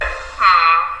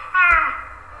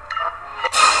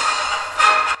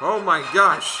Oh my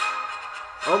gosh.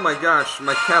 Oh my gosh,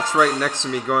 my cat's right next to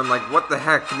me going like, what the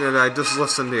heck did I just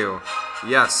listen to?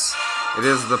 Yes, it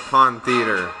is the Pond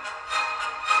Theater.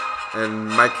 And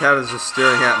my cat is just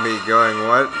staring at me going,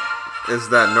 what is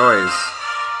that noise?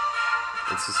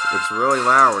 It's really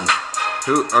loud.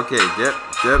 Okay, get.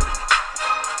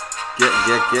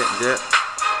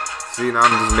 See, now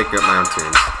I'm just making up my own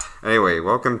tunes. Anyway,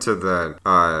 welcome to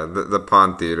the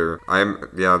Pond Theater.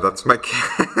 That's my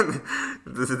cat.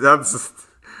 That's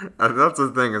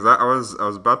the thing, is I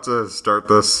was about to start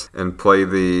this and play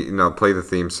the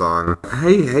theme song.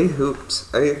 Hey,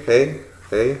 Hoops. Hey.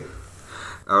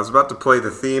 I was about to play the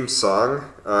theme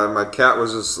song. My cat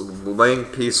was just laying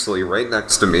peacefully right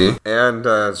next to me. And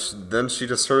then she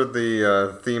just heard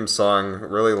the theme song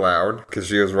really loud, because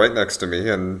she was right next to me,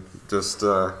 and just, she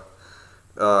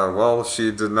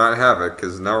did not have it,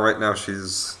 because right now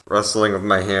she's wrestling with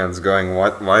my hands going,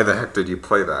 why the heck did you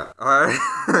play that?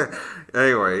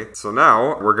 Anyway, so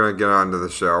now we're going to get on to the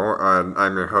show.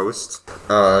 I'm your host.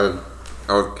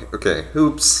 Okay,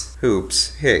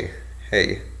 Hoops, hey.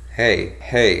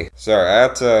 Sorry, I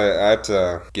had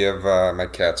to give my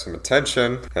cat some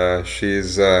attention. She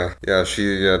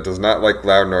does not like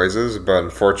loud noises, but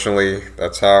unfortunately,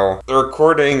 that's how the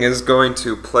recording is going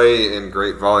to play in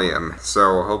great volume.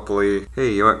 So hopefully,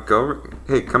 hey, you want go?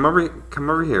 Hey, come over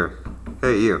here.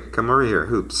 Hey, you, come over here,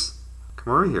 Hoops.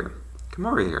 Come over here.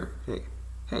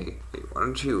 Hey, why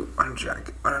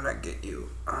don't I get you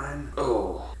on?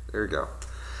 Oh, there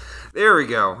we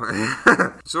go.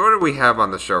 So what do we have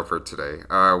on the show for today?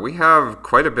 We have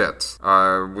quite a bit.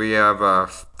 We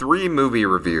have 3 movie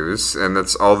reviews, and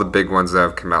that's all the big ones that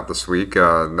have come out this week.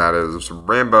 And that is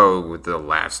Rambo with the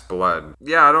Last Blood.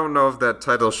 Yeah, I don't know if that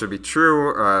title should be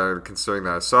true, considering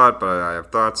that I saw it, but I have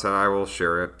thoughts and I will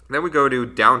share it. Then we go to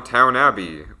Downton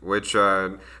Abbey, which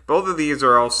both of these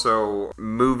are also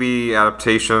movie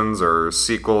adaptations or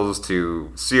sequels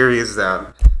to series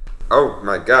that... Oh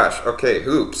my gosh, okay,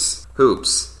 Hoops,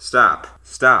 stop.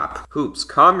 Hoops,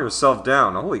 calm yourself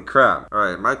down, holy crap.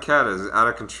 Alright, my cat is out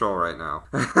of control right now.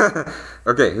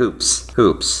 Okay, Hoops.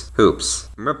 I'm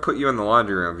gonna put you in the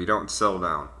laundry room if you don't settle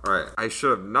down. Alright, I should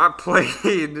have not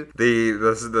played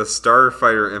the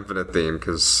Starfighter Infinite theme,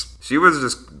 because she was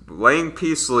just laying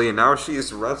peacefully, and now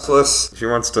she's restless. She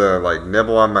wants to,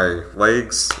 nibble on my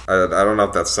legs. I don't know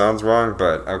if that sounds wrong,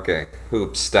 but okay.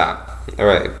 Hoops, stop.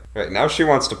 Alright, now she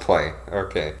wants to play.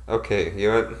 Okay, you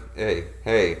know what? Hey,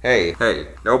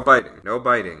 no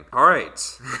biting.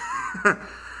 Alright.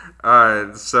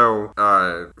 Dang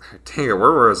it,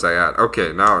 where was I at?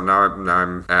 Okay, now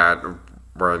I'm at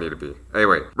where I need to be.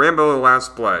 Anyway, Rambo: The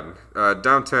Last Blood,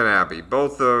 Downton Abbey,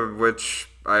 both of which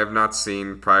I have not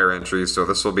seen prior entries, so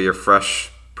this will be a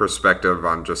fresh perspective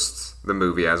on just the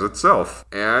movie as itself.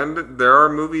 And there are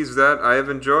movies that I have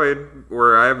enjoyed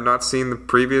where I have not seen the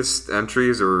previous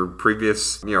entries or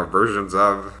previous, versions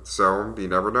of, so you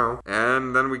never know.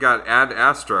 And then we got Ad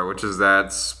Astra, which is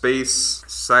that space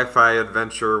sci-fi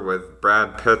adventure with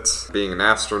Brad Pitt being an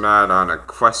astronaut on a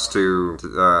quest to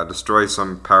destroy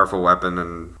some powerful weapon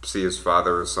and see his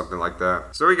father or something like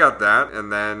that. So we got that,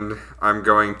 and then I'm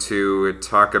going to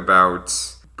talk about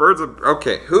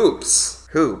Hoops,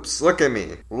 look at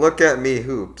me,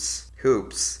 Hoops.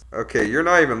 Okay, you're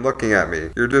not even looking at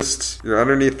me. You're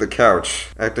underneath the couch,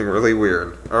 acting really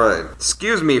weird. Alright,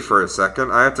 excuse me for a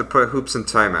second. I have to put Hoops in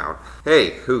timeout.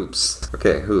 Hey, Hoops.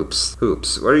 Okay, Hoops.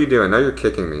 What are you doing? Now you're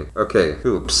kicking me. Okay,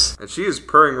 Hoops. And she is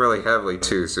purring really heavily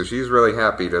too, so she's really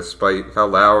happy despite how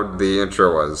loud the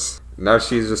intro was. Now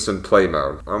she's just in play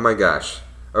mode. Oh my gosh.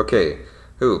 Okay,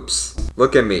 Hoops.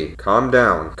 Look at me. Calm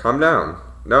down.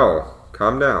 No,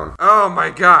 calm down. Oh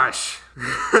my gosh.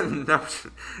 No,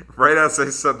 right as I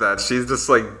said that, she's just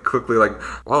quickly well,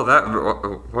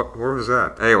 what was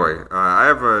that? Anyway, I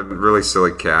have a really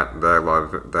silly cat that I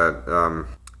love that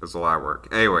is a lot of work.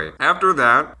 Anyway, after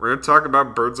that, we're going to talk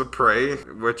about Birds of Prey,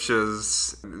 which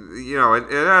is, it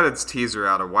had its teaser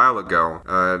out a while ago,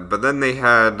 but then they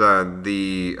had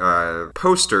the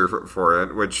poster for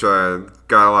it, which got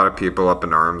a lot of people up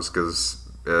in arms because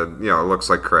it looks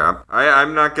like crap.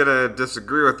 I'm not gonna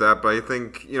disagree with that, but I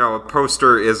think, a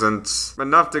poster isn't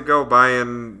enough to go by,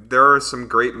 and there are some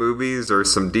great movies or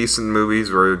some decent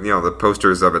movies where, the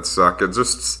posters of it suck. It's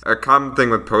just a common thing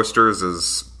with posters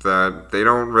is that they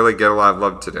don't really get a lot of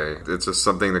love today. It's just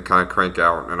something to kind of crank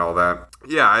out and all that.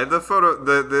 Yeah, the photo,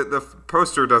 the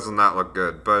poster does not look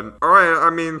good, but alright, I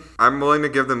mean, I'm willing to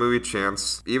give the movie a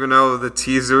chance, even though the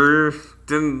teaser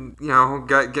didn't,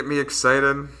 get me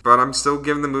excited, but I'm still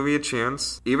giving the movie a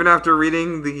chance. Even after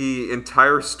reading the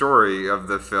entire story of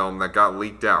the film that got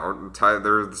leaked out,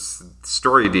 there's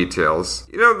story details,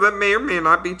 that may or may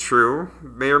not be true,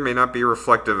 may or may not be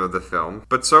reflective of the film,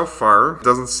 but so far, it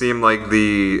doesn't seem like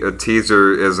the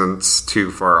teaser isn't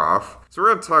too far off. So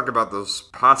we're going to talk about those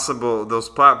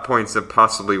plot points that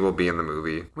possibly will be in the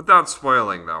movie. Without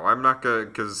spoiling, though. I'm not going to,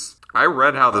 because I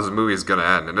read how this movie is going to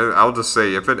end. And I'll just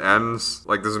say, if it ends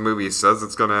like this movie says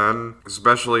it's going to end,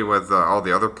 especially with all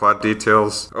the other plot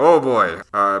details, oh boy.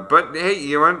 But hey,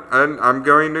 you know what? I'm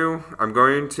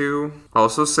going to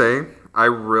also say, I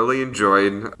really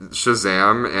enjoyed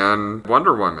Shazam and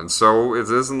Wonder Woman, so it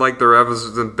isn't like there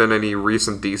hasn't been any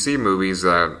recent DC movies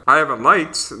that I haven't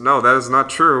liked. No, that is not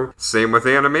true. Same with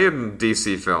animated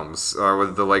DC films,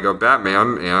 with the Lego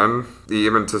Batman and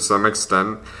even to some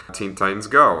extent Teen Titans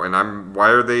Go. And why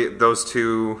are those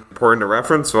two important to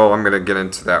reference? Well, I'm going to get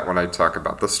into that when I talk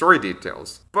about the story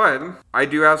details. But I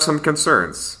do have some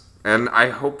concerns, and I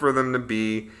hope for them to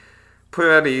be put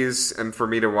at ease, and for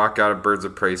me to walk out of Birds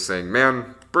of Prey saying,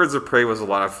 man, Birds of Prey was a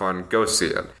lot of fun, go see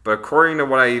it. But according to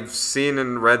what I've seen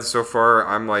and read so far,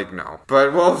 I'm like, no.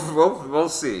 But we'll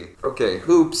see. Okay,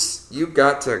 Hoops, you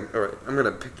got to... Alright, I'm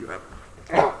gonna pick you up.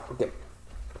 Okay.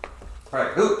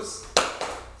 Alright, Hoops,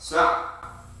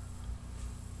 stop.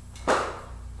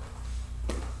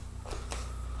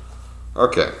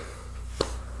 Okay.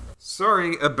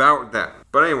 Sorry about that.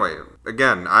 But anyway,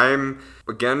 I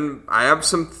have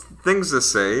some things to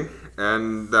say,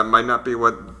 and that might not be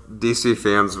what DC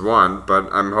fans want, but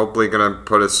I'm hopefully going to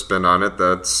put a spin on it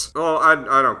that's... Well, I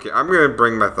don't care. I'm going to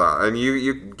bring my thought. And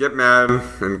you get mad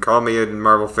and call me a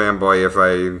Marvel fanboy if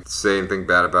I say anything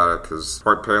bad about it, because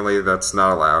apparently that's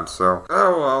not allowed, so...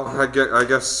 Oh, well, I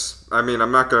guess... I mean,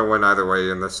 I'm not going to win either way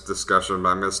in this discussion, but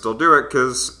I'm going to still do it,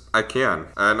 because I can,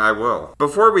 and I will.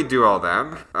 Before we do all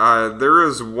that, there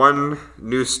is one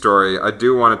news story I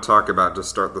do want to talk about to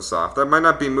start this off. That might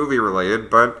not be movie related,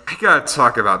 but I gotta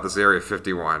talk about this Area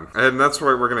 51. And that's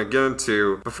what we're gonna get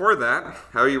into. Before that,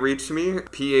 how you reach me,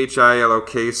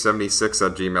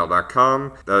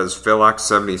 philok76@gmail.com. That is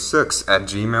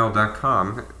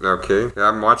philok76@gmail.com. Okay, yeah,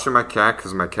 I'm watching my cat,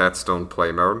 because my cat's still in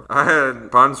play mode. I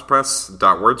had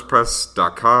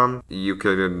pawnspress.wordpress.com. You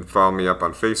can follow me up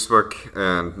on Facebook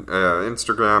and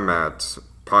Instagram at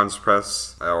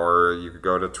PawnsPress, or you could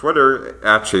go to Twitter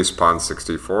at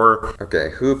ChasePawns64.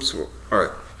 Okay, Hoops. Alright.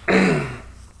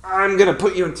 I'm gonna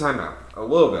put you in timeout a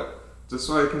little bit, just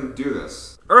so I can do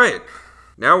this. Alright,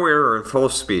 now we're in full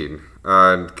speed,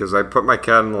 because I put my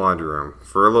cat in the laundry room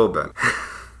for a little bit.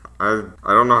 I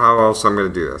don't know how else I'm gonna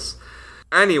do this.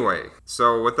 Anyway,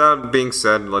 so with that being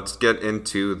said, let's get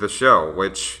into the show,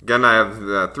 which, again, I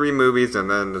have 3 movies and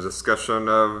then a discussion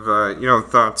of,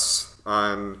 thoughts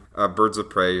on Birds of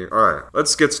Prey. Alright,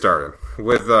 let's get started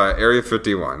with Area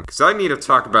 51, because I need to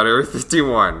talk about Area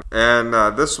 51, and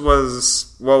this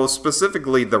was, well,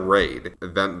 specifically the raid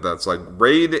event that's like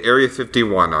Raid Area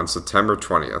 51 on September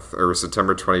 20th, or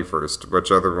September 21st,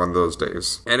 whichever one of those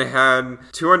days. And it had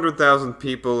 200,000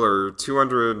 people, or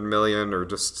 200 million, or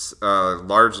just a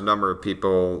large number of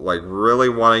people, like, really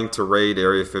wanting to raid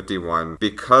Area 51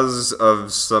 because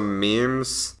of some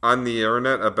memes on the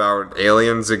internet about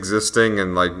aliens existing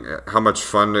and, like, how much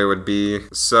fun it would be.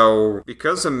 So,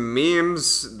 because of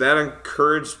memes, that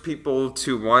encouraged people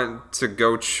to want to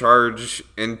go charge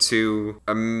into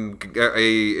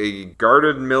a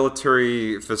guarded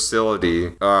military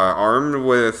facility, armed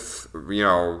with,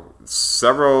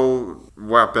 several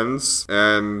weapons,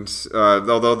 and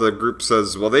although the group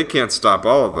says, well, they can't stop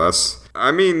all of us,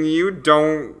 I mean, you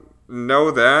don't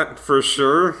know that for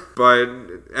sure, but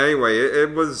anyway,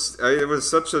 it was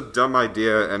such a dumb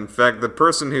idea. In fact, the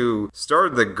person who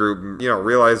started the group,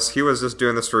 realized he was just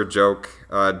doing this for a joke.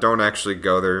 Don't actually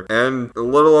go there. And a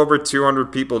little over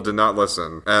 200 people did not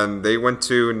listen, and they went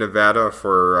to Nevada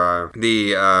for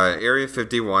the Area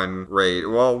 51 raid.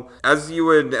 Well, as you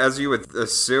would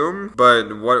assume,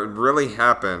 but what really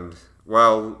happened?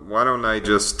 Well, why don't I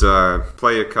just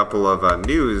play a couple of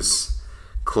news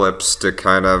clips to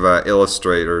kind of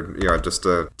illustrate, or just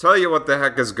to tell you what the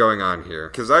heck is going on here,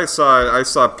 because I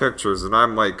saw pictures and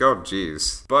I'm like, oh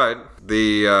geez. But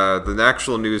the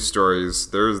actual news stories,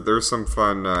 there's some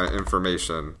fun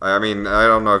information. I mean, I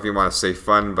don't know if you want to say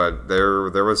fun, but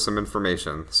there was some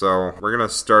information. So we're gonna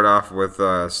start off with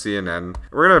CNN.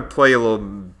 We're gonna play a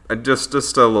little, just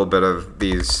a little bit of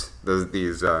these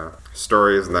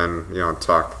stories, and then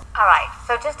talk. All right,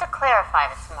 So just to clarify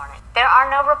this morning, there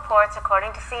are no reports,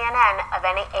 according to CNN, of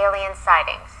any alien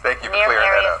sightings Thank you for near clearing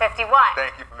Area that up. 51.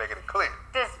 Thank you for making it clear.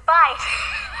 Despite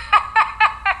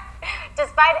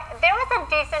there was a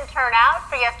decent turnout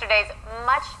for yesterday's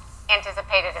much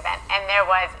anticipated event, and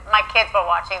my kids were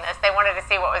watching this. They wanted to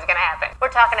see what was going to happen.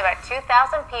 We're talking about 2,000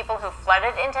 people who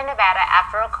flooded into Nevada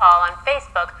after a call on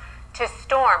Facebook to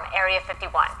storm Area 51.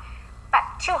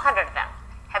 About 200 of them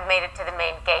have made it to the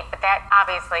main gate, but that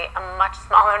obviously a much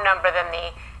smaller number than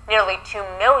the nearly 2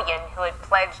 million who had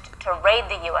pledged to raid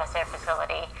the U.S. Air Force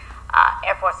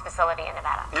facility in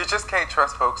Nevada. You just can't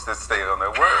trust folks that stay on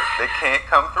their word. They can't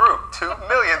come through. 2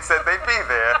 million said they'd be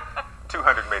there.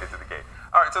 200 made it to the gate.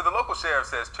 All right, so the local sheriff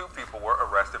says 2 people were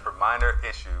arrested for minor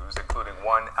issues, including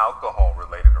 1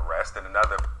 alcohol-related arrest and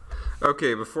another.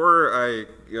 Okay, before I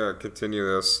continue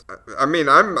this, I mean,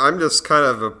 I'm just kind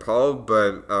of appalled,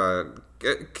 but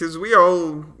because we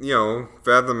all,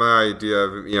 fathom the idea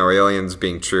of, aliens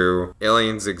being true,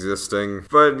 aliens existing,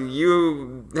 but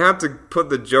you have to put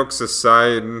the jokes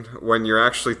aside when you're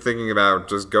actually thinking about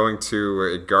just going to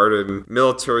a guarded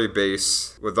military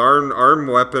base with armed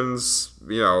weapons,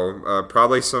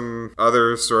 probably some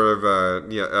other sort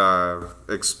of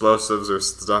explosives or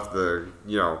stuff to,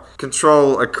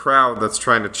 control a crowd that's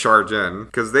trying to charge in,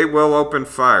 because they will open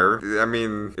fire. I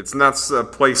mean, it's not a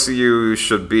place you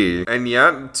should be. And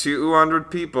yet,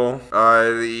 200 people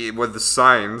with the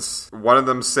signs, one of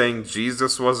them saying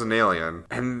Jesus was an alien,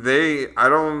 and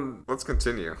let's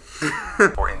continue.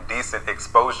 For indecent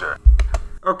exposure.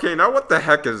 Okay, now what the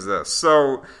heck is this?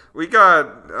 So, we got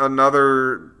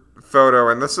another photo,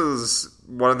 and this is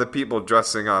one of the people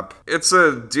dressing up. It's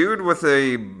a dude with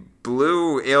a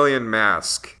blue alien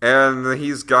mask, and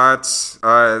he's got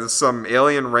some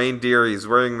alien reindeer. He's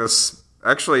wearing this.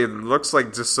 Actually, it looks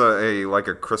like just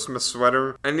a Christmas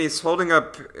sweater, and he's holding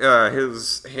up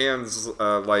his hands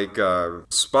like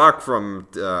Spock from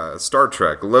Star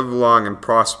Trek, live long and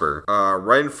prosper,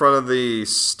 right in front of the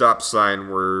stop sign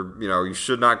where, you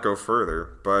should not go further,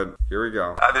 but here we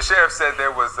go. The sheriff said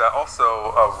there was also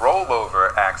a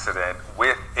rollover accident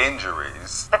with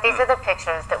injuries. But these are the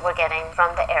pictures that we're getting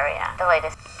from the area, the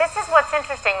latest. This is what's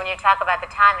interesting when you talk about the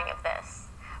timing of this,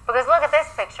 because look at this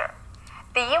picture.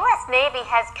 The U.S. Navy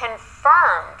has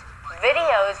confirmed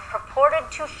videos purported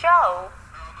to show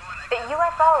that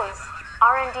UFOs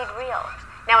are indeed real.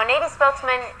 Now, a Navy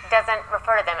spokesman doesn't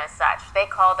refer to them as such. They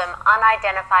call them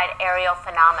unidentified aerial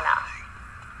phenomena,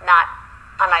 not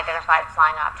unidentified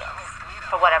flying objects,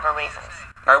 for whatever reasons.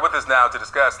 All right, with us now to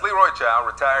discuss, Leroy Chiao,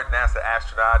 retired NASA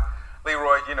astronaut.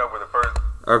 Leroy, we're the first.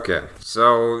 Okay,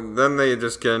 so then they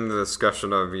just get into the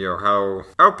discussion of,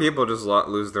 how people just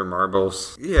lose their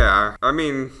marbles. Yeah, I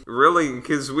mean, really,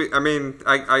 because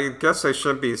I guess I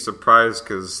shouldn't be surprised,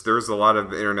 because there's a lot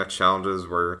of internet challenges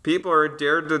where people are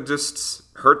dared to just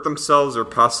hurt themselves or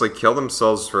possibly kill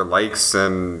themselves for likes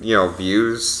and,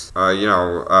 views.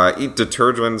 Eat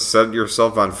detergent, set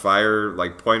yourself on fire,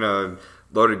 point a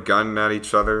loaded gun at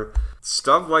each other.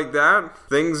 Stuff like that.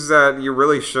 Things that you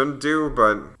really shouldn't do,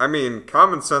 but,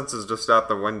 common sense is just out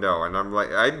the window, and I'm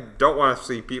like, I don't want to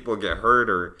see people get hurt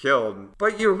or killed,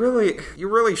 but you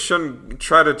really shouldn't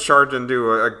try to charge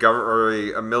into a government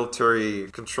or a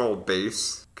military-controlled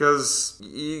base. Because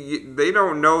they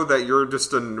don't know that you're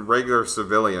just a regular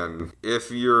civilian.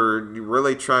 If you're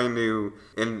really trying to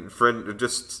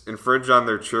infringe on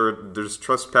their just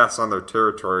trespass on their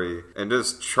territory and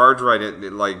just charge right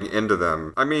into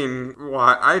them. I mean,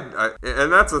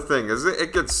 and that's the thing is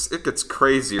it gets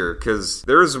crazier, because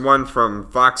there's one from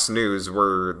Fox News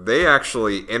where they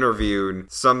actually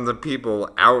interviewed some of the people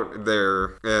out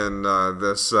there in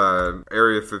this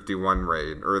Area 51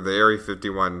 raid, or the Area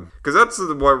 51, because that's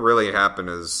what really happened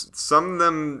is some of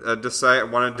them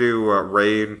want to do a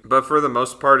raid, but for the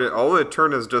most part, all it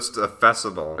turned is just a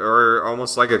festival or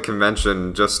almost like a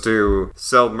convention just to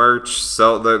sell merch.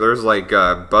 There's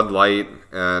Bud Light,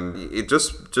 and it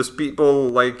just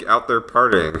people out there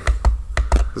partying.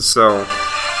 So. It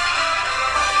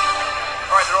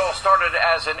all started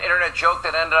as an internet joke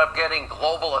that ended up getting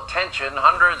global attention.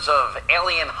 Hundreds of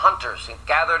alien hunters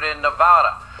gathered in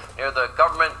Nevada near the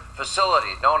government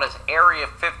facility known as Area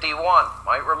 51.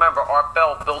 Might remember Art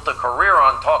Bell built a career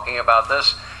on talking about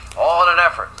this, all in an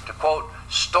effort to, quote,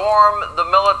 storm the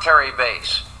military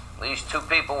base. These 2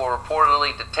 people were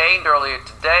reportedly detained earlier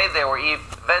today. There were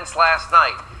events last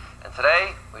night. And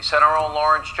today, we sent our own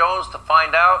Lawrence Jones to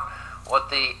find out what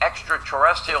the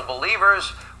extraterrestrial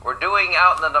believers were doing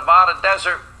out in the Nevada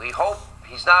desert. We hope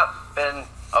he's not been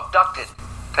abducted.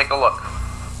 Take a look.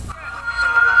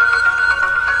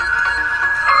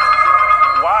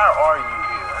 Why are you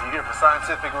here? Are you here for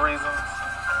scientific reasons?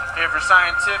 Here for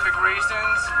scientific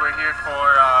reasons. We're here for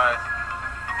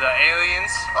the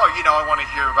aliens. Oh, I want to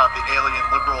hear about the alien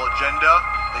liberal agenda.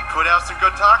 They could have some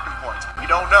good talking points.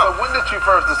 We don't know. So when did you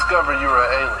first discover you were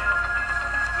an alien?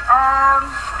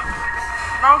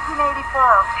 1984.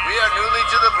 We are newly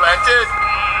to the planted.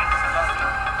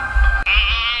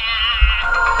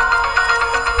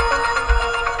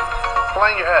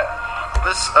 Explain your hat.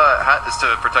 This hat is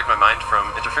to protect my mind from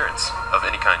interference of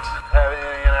any kind. Have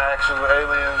any interaction with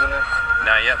aliens in it?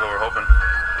 Not yet, but we're hoping.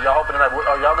 Y'all hoping tonight?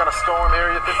 Are y'all gonna storm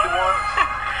Area 51?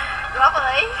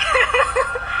 Probably.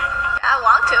 I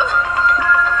want to.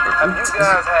 Have you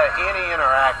guys had any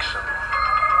interaction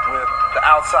with the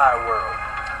outside world?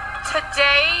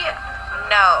 Today,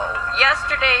 no.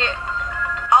 Yesterday,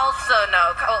 also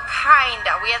no. Well,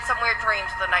 kinda. We had some weird dreams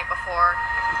the night before.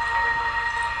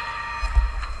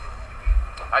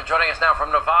 Joining us now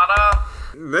from Nevada.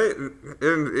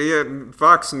 In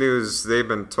Fox News, they've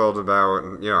been told about,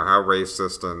 how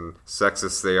racist and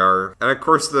sexist they are. And of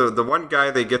course, the one guy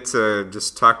they get to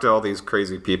just talk to all these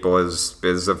crazy people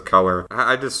is of color.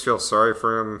 I just feel sorry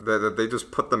for him that they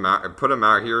just put him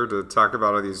out here to talk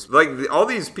about all these, all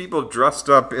these people dressed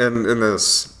up in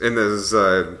this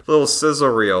little sizzle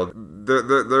reel.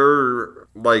 They're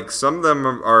like, some of them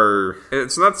are,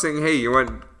 it's not saying, hey, you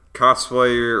went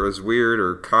cosplay or is weird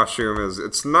or costume is,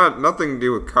 it's nothing to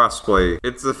do with cosplay.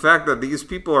 It's the fact that these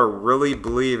people are really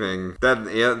believing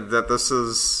that this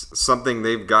is something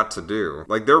they've got to do.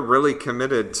 Like, they're really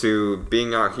committed to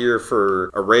being out here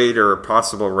for a raid or a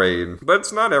possible raid. But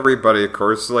it's not everybody, of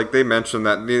course. Like, they mentioned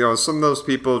that, some of those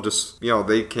people just,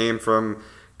 they came from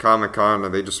Comic-Con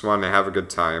and they just wanted to have a good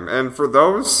time. And for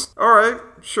those, alright,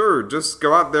 sure, just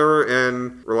go out there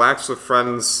and relax with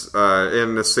friends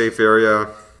in a safe area.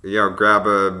 Grab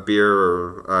a beer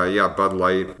or, Bud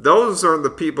Light. Those are the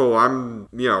people I'm,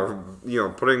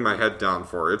 putting my head down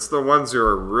for. It's the ones who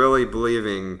are really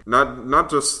believing, not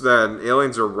just that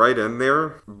aliens are right in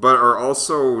there, but are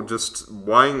also just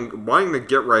wanting to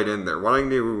get right in there, wanting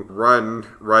to run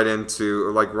right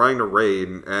into, wanting to raid,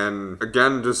 and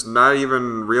again, just not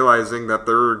even realizing that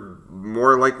they're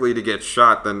more likely to get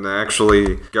shot than to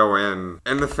actually go in.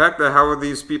 And the fact that how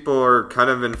these people are kind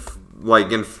of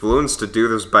influenced to do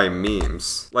this by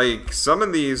memes. Like, some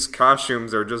of these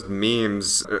costumes are just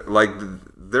memes.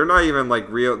 They're not even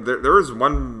real. There is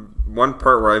one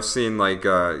part where I've seen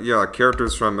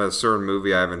characters from a certain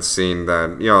movie I haven't seen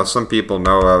that some people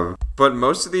know of. But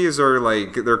most of these are they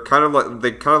kind of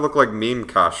look like meme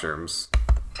costumes.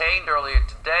 Detained earlier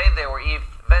today. They were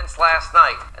events last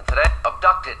night, and today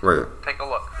abducted. Right. Take a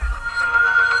look.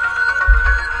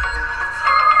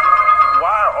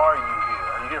 Why are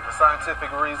you here for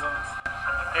scientific reasons?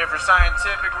 Here for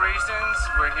scientific reasons.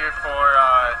 We're here for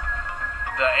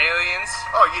the aliens.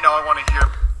 Oh, I want to hear.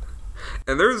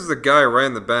 And there's the guy right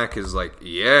in the back who's like,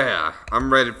 yeah,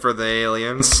 I'm ready for the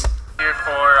aliens. Here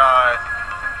for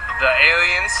the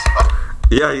aliens.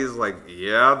 Yeah, he's like,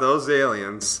 yeah, those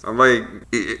aliens. I'm like,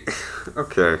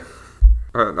 okay.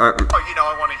 I want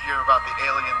to hear about the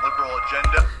alien liberal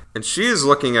agenda. And she's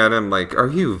looking at him like, are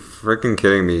you freaking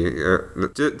kidding me?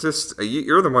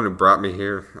 You're the one who brought me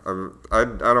here. I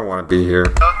don't want to be here.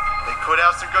 They could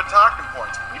have some good talking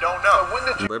points. We don't know. So when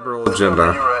did you Liberal discover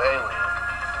agenda. you were an alien?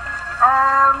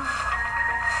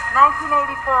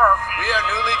 1984. We are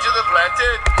newly to the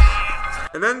planted.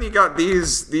 And then you got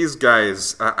these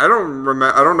guys. I don't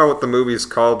know what the movie's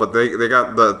called, but they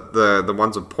got the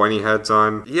ones with pointy heads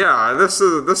on. Yeah, this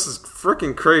is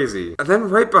freaking crazy. And then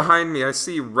right behind me, I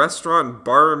see restaurant,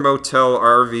 bar, motel,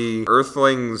 RV,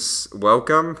 Earthlings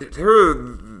welcome.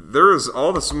 There is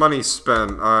all this money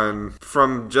spent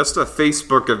from just a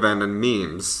Facebook event and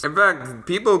memes. In fact,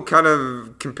 people kind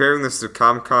of comparing this to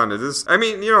Comic-Con. It is,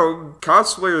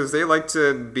 cosplayers, they like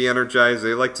to be energized,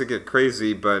 they like to get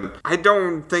crazy, but I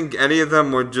don't think any of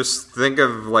them would just think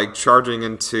of charging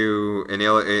into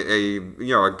a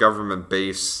government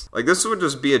base. This would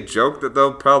just be a joke that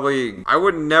they'll probably. I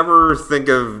would never think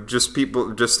of just people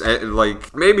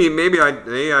maybe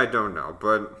I don't know,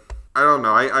 but I don't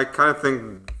know. I kind of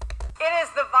think. It is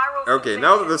the viral. Okay,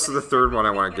 now that this is the third one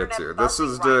I want to get to. This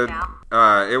is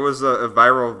it was a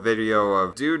viral video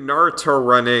of dude Naruto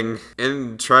running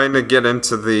and trying to get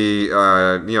into the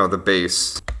the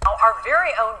base. Our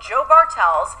very own Joe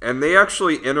Bartels. And they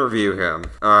actually interview him,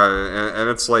 and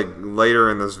it's later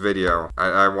in this video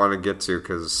I want to get to,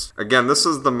 because again, this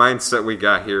is the mindset we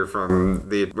got here from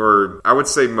I would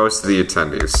say most of the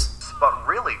attendees. But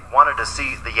really wanted to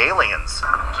see the aliens. Do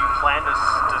you plan to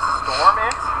storm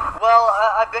it? Well,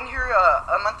 I've been here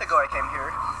a month ago. I came here,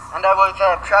 and I was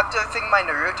practicing my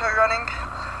Naruto running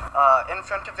in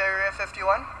front of Area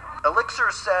 51. Elixir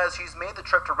says he's made the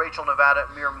trip to Rachel, Nevada,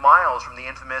 mere miles from the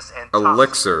infamous and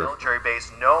Elixir military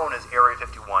base known as Area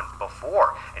 51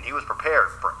 before, and he was prepared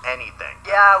for anything.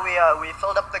 Yeah, we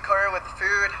filled up the car with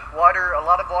food, water, a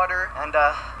lot of water, and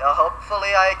hopefully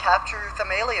I capture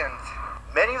some aliens.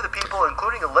 Many of the people,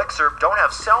 including Elixir, don't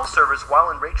have cell service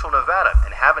while in Rachel, Nevada,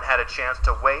 and haven't had a chance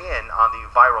to weigh in on the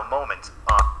viral moment.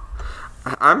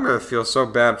 I'm gonna feel so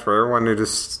bad for everyone who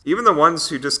just, even the ones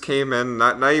who just came in,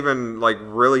 not even like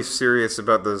really serious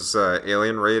about this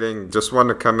alien rating, just want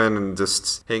to come in and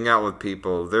just hang out with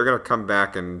people. They're gonna come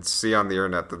back and see on the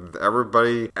internet that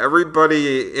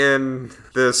everybody in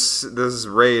this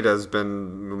raid has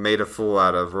been made a fool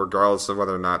out of, regardless of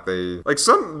whether or not they like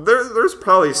there's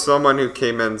probably someone who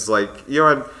came in and's like, you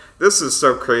know what, this is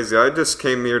so crazy. I just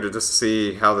came here to just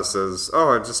see how this is.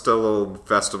 Oh, just a little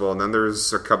festival, and then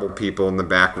there's a couple people in the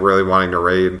back really wanting to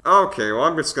raid. Okay, well,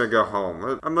 I'm just gonna go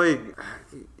home. I'm like,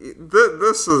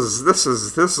 this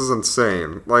is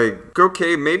insane. Like,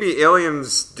 okay, maybe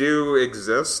aliens do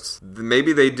exist.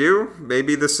 Maybe they do.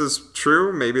 Maybe this is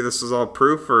true. Maybe this is all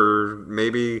proof, or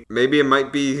maybe it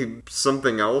might be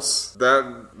something else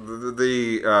that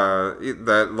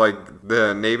that like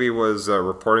the Navy was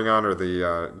reporting on, or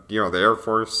the the Air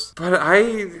Force. But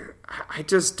I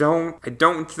just don't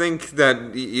think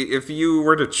that if you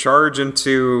were to charge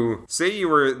into, say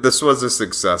this was a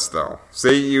success though.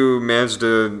 Say you managed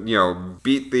to,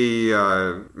 beat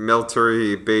the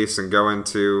military base and go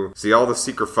into, see all the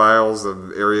secret files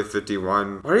of Area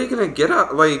 51. What are you going to get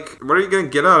out? Like, what are you going to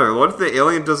get out of it? What if the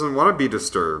alien doesn't want to be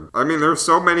disturbed? I mean, there's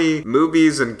so many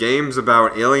movies and games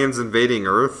about aliens invading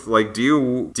Earth. Like, do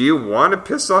you want to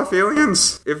piss off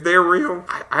aliens if they're real?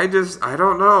 I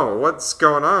don't know what's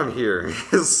going on here.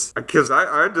 Because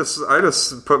I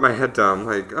just put my head down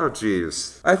like, oh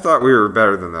geez, I thought we were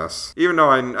better than this, even though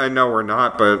I know we're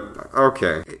not. But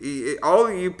okay,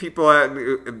 all you people at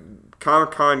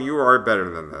Comic-Con, you are better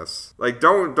than this. Like,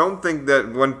 don't think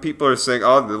that when people are saying,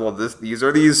 oh, well, these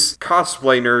are these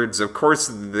cosplay nerds, of course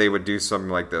they would do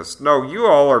something like this. No, you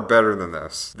all are better than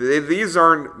this. These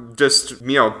aren't just,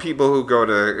 people who go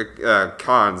to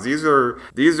cons. These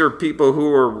are people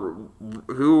who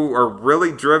are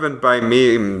really driven by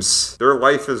memes. Their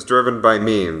life is driven by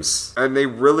memes, and they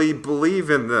really believe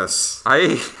in this. There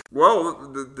we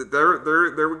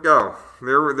go.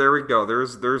 There we go.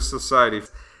 There's society.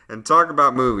 And talk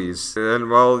about movies. And,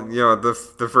 well,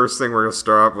 the first thing we're going to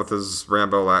start off with is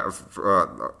Rambo's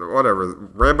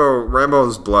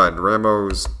Blood.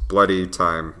 Rambo's Bloody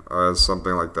Time.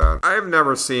 Something like that. I've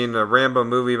never seen a Rambo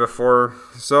movie before.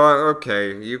 So,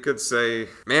 okay, you could say,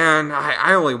 man,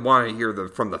 I only want to hear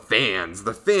from the fans.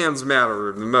 The fans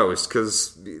matter the most.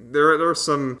 Because there are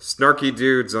some snarky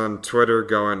dudes on Twitter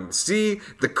going, see,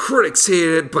 the critics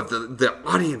hated it, but the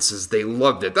audiences, they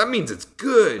loved it. That means it's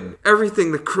good.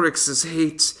 Everything the critics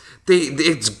hate,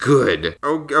 it's good.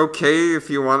 Okay, if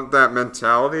you want that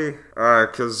mentality,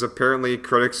 because apparently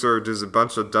critics are just a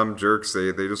bunch of dumb jerks.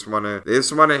 They just want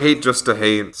to hate just to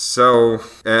hate. So,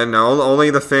 and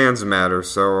only the fans matter.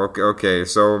 So okay,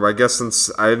 so I guess since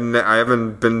I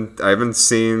haven't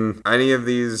seen any of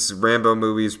these Rambo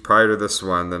movies prior to this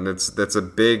one, then that's a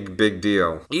big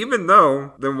deal. Even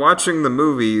though, then watching the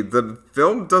movie, the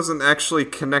film doesn't actually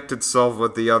connect itself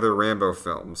with the other Rambo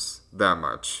films that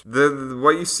much.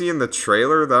 What you see in the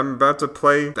trailer that I'm about to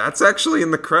play, that's actually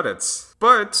in the credits.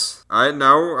 But I've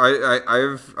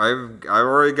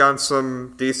already gotten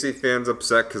some DC fans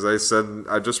upset because I said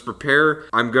I just prepare.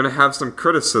 I'm gonna have some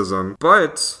criticism,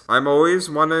 but I'm always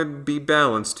want to be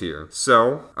balanced here.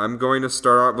 So I'm going to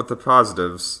start out with the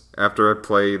positives after I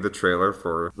play the trailer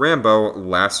for Rambo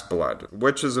Last Blood,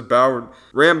 which is about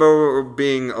Rambo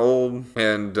being old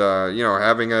and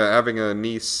having a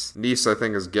niece. Niece, I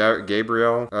think, is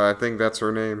Gabrielle. I think that's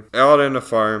her name. Out in a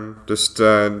farm, just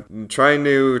trying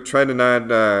to not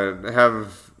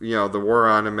have the war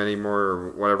on him anymore,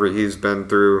 or whatever he's been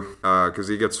through, because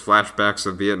he gets flashbacks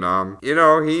of Vietnam.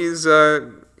 He's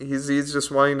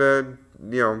just wanting to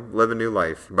live a new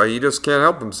life. But he just can't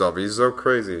help himself. He's so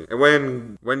crazy.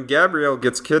 And when Gabrielle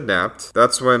gets kidnapped,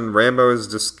 that's when Rambo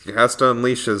has to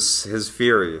unleash his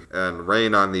fury and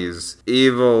rain on these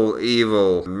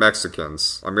evil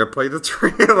Mexicans. I'm gonna play the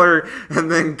trailer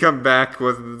and then come back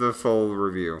with the full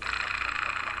review.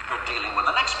 You're dealing with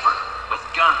an expert with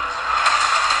guns,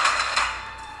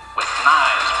 with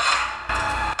knives,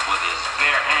 with his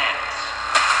bare hands.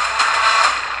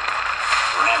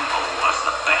 Rambo was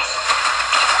the best.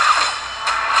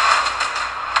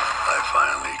 I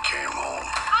finally came home.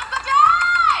 Uncle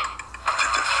John! To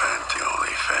defend the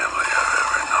only family I've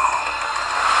ever known.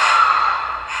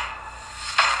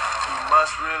 You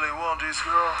must really want this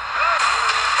girl.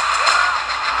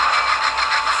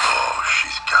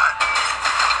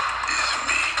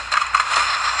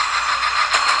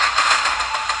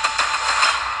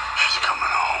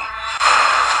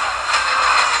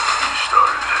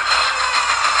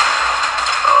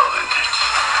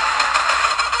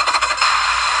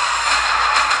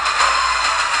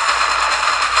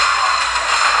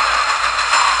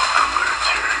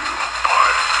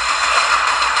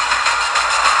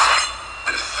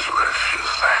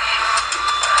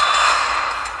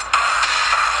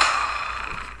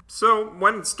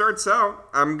 when it starts out,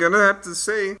 I'm gonna have to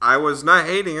say I was not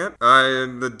hating it.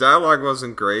 The dialogue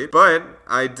wasn't great, but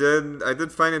I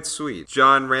did find it sweet.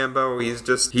 John Rambo, he's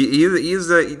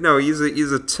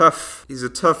a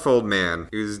tough old man.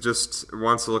 He just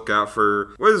wants to look out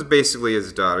for what is basically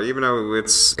his daughter, even though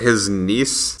it's his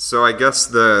niece. So I guess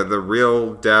the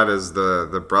real dad is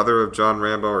the brother of John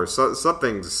Rambo, or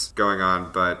something's going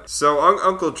on. But so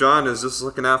Uncle John is just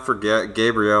looking out for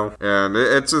Gabriel, and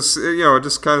it's just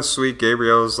just kind of sweet.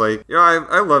 Gabriel's like,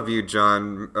 I love you,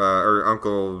 John, or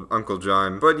Uncle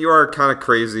John, but you are kind of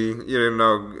crazy.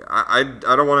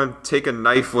 I don't want to take a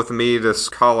knife with me to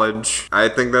college. I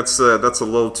think that's a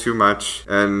little too much.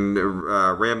 And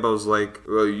Rambo's like,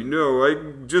 well,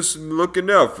 I'm just looking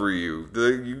out for you.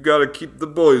 You gotta keep the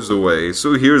boys away.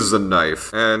 So here's the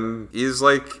knife. And he's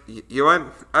like, you know what?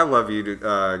 I love you,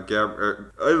 I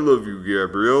love you,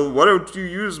 Gabriel. Why don't you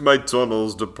use my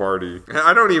tunnels to party?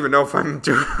 I don't even know if I'm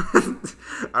doing.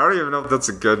 I don't even know if that's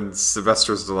a good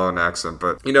Sylvester Stallone accent,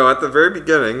 but at the very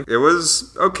beginning, it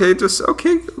was okay. Just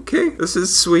okay. This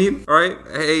is sweet. All right.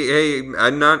 Hey.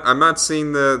 I'm not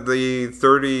seeing the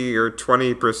 30 or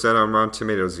 20% on Rotten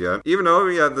Tomatoes yet. Even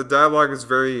though the dialogue is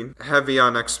very heavy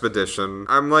on expedition.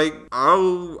 I'm like,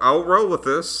 I'll roll with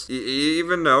this.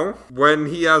 Even though when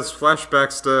he has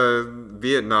flashbacks to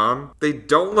Vietnam, they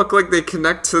don't look like they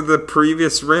connect to the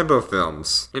previous Rambo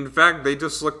films. In fact, they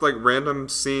just look like random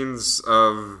scenes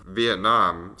of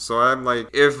Vietnam. So I'm like,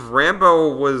 if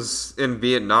Rambo was in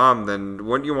Vietnam, then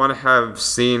wouldn't you want to have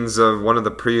scenes of one of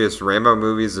the previous Rambo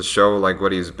movies to show like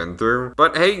what he's been through?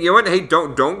 But hey, you know what? Hey,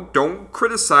 don't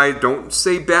criticize. Don't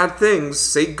say bad things.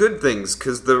 Say good things,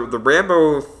 because the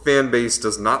Rambo fan base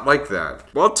does not like that.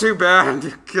 Well, too bad,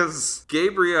 because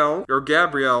Gabriel,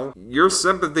 your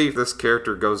sympathy for this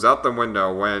character goes out the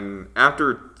window when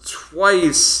after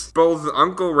twice both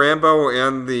Uncle Rambo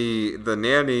and the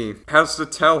nanny has to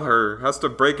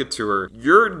break it to her.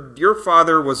 Your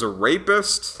father was a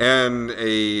rapist and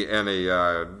a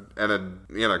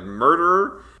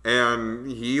murderer.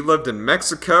 And he lived in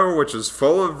Mexico, which is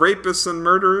full of rapists and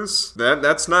murderers.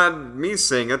 That's not me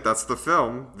saying it. That's the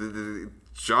film.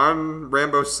 John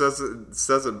Rambo says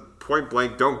it point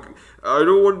blank. I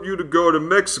don't want you to go to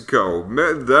Mexico.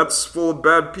 That's full of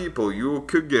bad people. You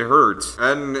could get hurt.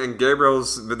 And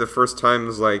Gabriel's the first time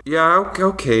is like, yeah,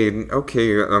 okay,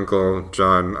 Uncle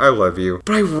John, I love you,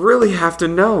 but I really have to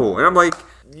know. And I'm like,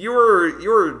 you were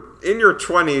in your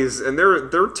 20s, and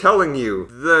they're telling you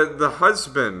the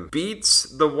husband beats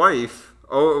the wife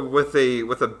with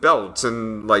a belt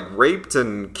and like raped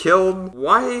and killed.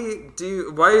 Why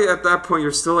at that point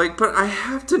you're still like, but I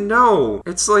have to know?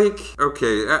 It's like,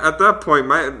 okay, at that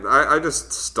point I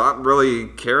just stopped really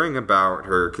caring about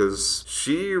her, because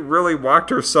she really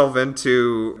walked herself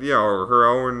into her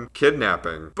own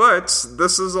kidnapping. But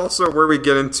this is also where we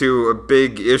get into a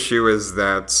big issue, is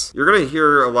that you're gonna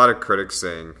hear a lot of critics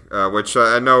saying, which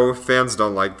I know fans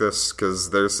don't like this,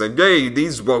 because they're saying, hey,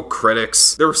 these woke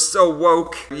critics, they're so woke,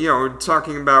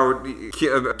 talking about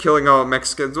killing all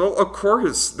Mexicans. Well, of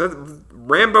course, that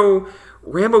Rambo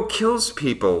kills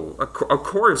people. Of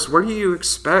course. What do you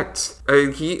expect?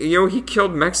 He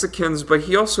killed Mexicans, but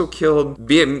he also killed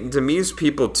Vietnamese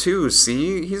people too.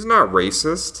 See, he's not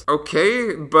racist.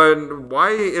 Okay, but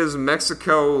why does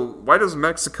Mexico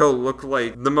look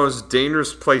like the most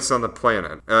dangerous place on the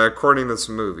planet, according to this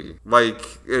movie?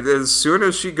 Like, as soon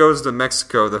as she goes to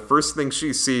Mexico, the first thing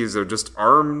she sees are just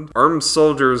armed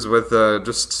soldiers with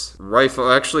just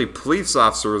police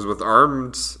officers with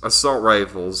armed assault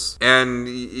rifles. And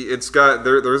it's got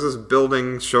there's this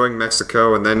building showing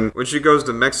Mexico, and then when she goes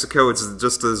to Mexico, it's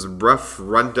just this rough,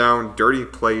 rundown, dirty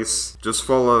place, just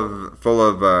full of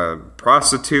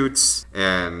prostitutes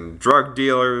and drug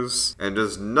dealers and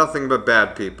just nothing but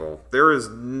bad people. There's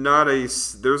one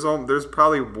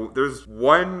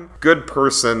good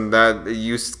person that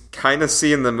you kind of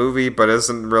see in the movie, but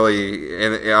isn't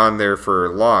really on there for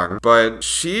long. But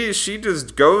she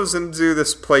just goes into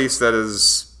this place that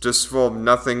is just full of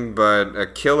nothing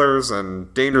but killers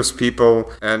and dangerous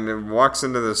people, and walks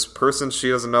into this person she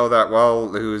doesn't know that well,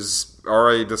 who's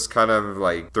already just kind of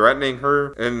like threatening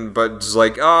her, but just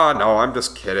like, oh no, I'm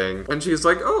just kidding. And she's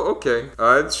like, oh, okay,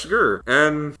 sure.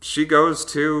 And she goes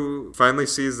to finally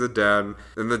sees the dad,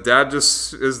 and the dad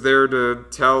just is there to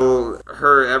tell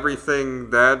her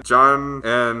everything that John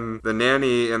and the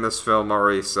nanny in this film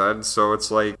already said. So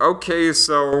it's like, okay,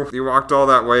 so you walked all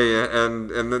that way, and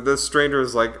this stranger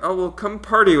is like, oh, well, come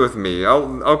party with me.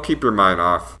 I'll keep your mind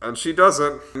off. And she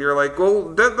doesn't. And you're like,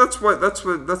 well, that's what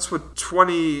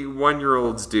 21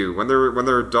 1-year-olds do when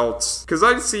they're adults. Because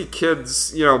I see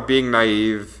kids, being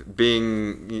naive,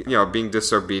 being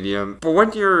disobedient. But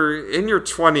when you're in your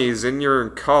 20s and you're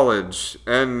in college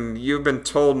and you've been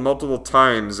told multiple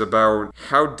times about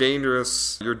how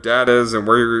dangerous your dad is and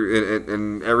where you're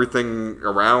and everything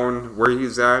around where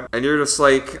he's at, and you're just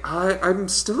like, I'm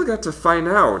still got to find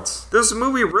out. This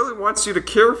movie really wants you to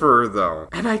care for her, though.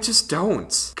 And I just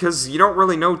don't. Because you don't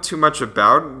really know too much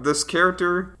about this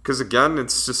character. Because, again,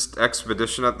 it's just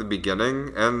exposition at the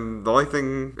beginning. And the only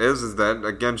thing is that,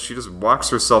 again, she just walks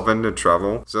herself into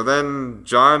trouble. So then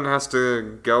John has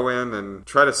to go in and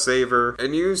try to save her.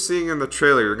 And you seeing in the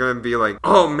trailer, you're going to be like,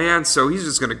 oh, man, so he's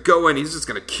just going to go in. He's just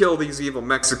going to kill these evil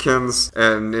Mexicans.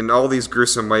 And in all these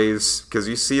gruesome ways. Because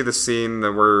you see the scene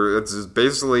where it's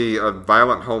basically a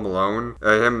violent Home Alone.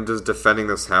 Him just defending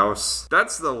this house.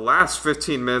 That's the last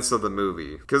 15 minutes of the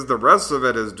movie. Because the rest of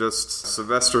it is just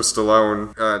Sylvester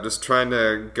Stallone just trying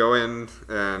to go in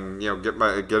and,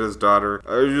 get his daughter.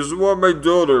 I just want my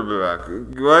daughter back.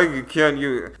 Why can't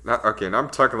you... Okay, now I'm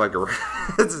talking like a...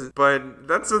 But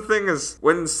that's the thing is,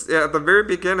 when at the very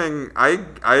beginning,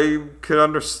 I could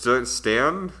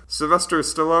understand Sylvester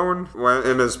Stallone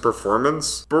in his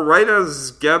performance. But right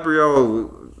as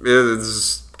Gabrielle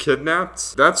is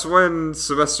kidnapped, that's when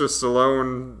Sylvester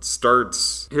Stallone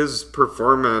starts, his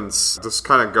performance just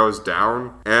kind of goes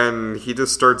down and he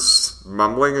just starts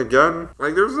mumbling again.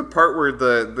 Like there's a part where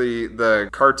the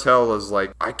cartel is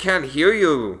like, I can't hear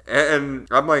you, and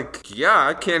I'm like, yeah,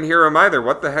 I can't hear him either.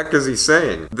 What the heck is he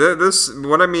saying?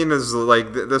 What I mean is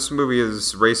like this movie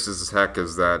is racist as heck.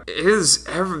 Is that it is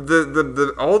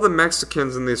all the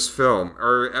Mexicans in this film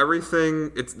are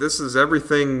everything. This is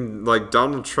everything like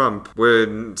Donald Trump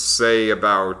would say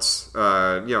about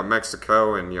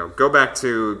Mexico, and go back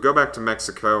to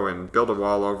Mexico and build a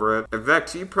wall over it. In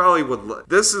fact, you probably would.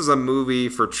 This is a movie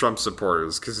for Trump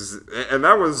supporters, and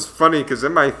that was funny because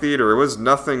in my theater it was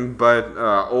nothing but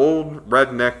old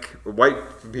redneck white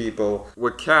people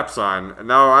with caps on.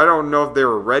 Now I don't know if they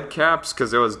were red caps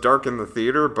because it was dark in the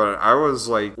theater, but I was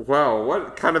like, wow,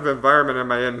 what kind of environment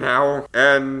am I in now?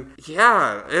 And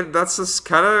yeah, that's just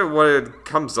kind of what it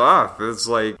comes off. It's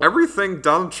like everything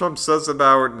Donald Trump says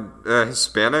about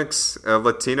Hispanics,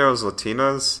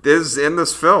 Latinas is in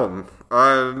this film.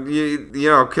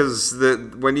 Because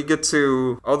when you get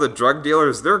to all the drug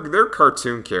dealers, they're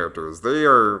cartoon characters.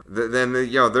 They're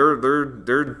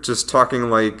just talking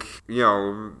like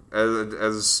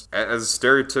as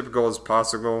stereotypical as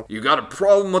possible. You got a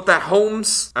problem with that,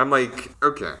 Holmes? I'm like,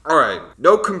 okay, all right,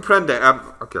 no comprende.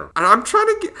 Okay, and I'm trying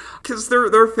to get, because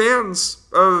they're fans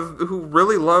who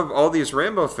really love all these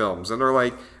Rambo films, and they're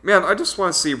like, man, I just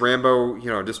want to see Rambo,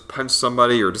 just punch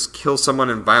somebody or just kill someone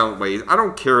in violent ways. I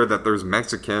don't care that there's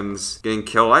Mexicans getting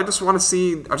killed. I just want to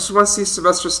see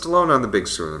Sylvester Stallone on the big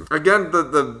screen. Again,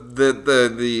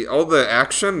 the all the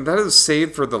action that is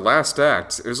saved for the last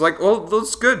act. It was like, oh,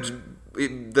 that's good.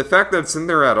 The fact that it's in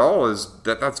there at all is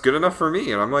that's good enough for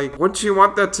me. And I'm like, wouldn't you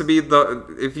want that to be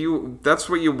that's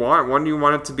what you want? Wouldn't you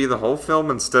want it to be the whole film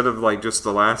instead of like just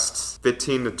the last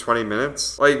 15 to 20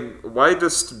 minutes? Like, why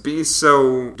just be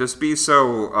so just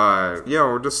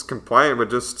compliant with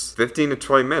just 15 to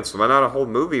 20 minutes? Why not a whole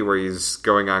movie where he's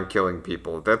going on killing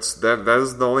people? That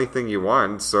is the only thing you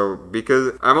want. So,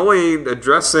 because I'm only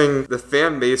addressing the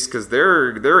fan base because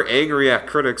they're angry at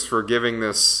critics for giving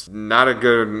this not a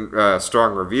good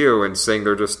strong review and saying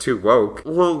they're just too woke.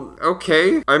 Well,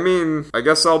 okay. I mean, I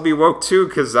guess I'll be woke too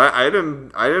because I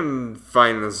didn't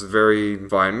find this very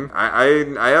fun.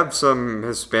 I have some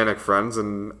Hispanic friends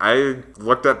and I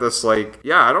looked at this like,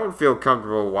 yeah, I don't feel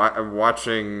comfortable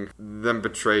watching them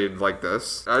betrayed like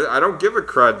this. I don't give a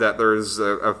crud that there's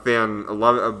a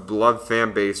beloved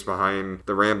fan base behind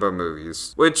the Rambo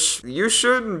movies, which you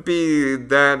shouldn't be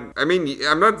that. I mean,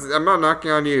 I'm not knocking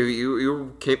on you.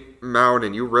 You came out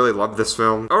and you really love this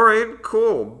film. Alright,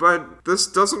 cool, but this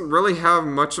doesn't really have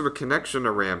much of a connection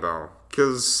to Rambo.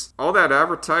 Because all that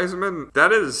advertisement,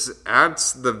 that is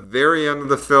at the very end of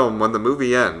the film when the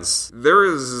movie ends. There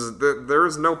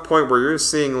is no point where you're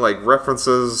seeing like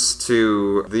references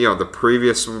to the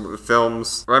previous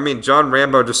films. I mean, John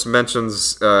Rambo just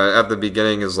mentions at the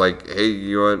beginning is like,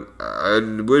 hey,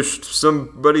 I wished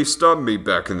somebody stopped me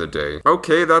back in the day.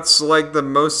 Okay, that's like the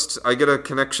most I get a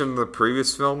connection to the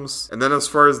previous films. And then as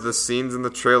far as the scenes in the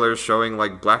trailer showing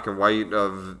like black and white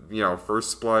of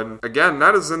First Blood, again,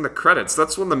 that is in the credits.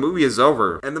 That's when the movie is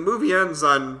over. And the movie ends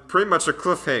on pretty much a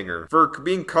cliffhanger for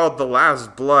being called The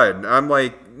Last Blood. I'm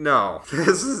like, no.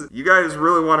 You guys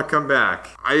really want to come back.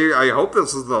 I hope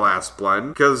this is the last blood,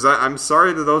 because I'm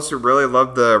sorry to those who really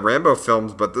love the Rambo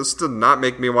films, but this did not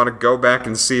make me want to go back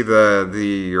and see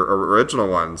the original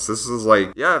ones. This is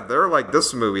like, yeah, if they're like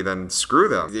this movie, then screw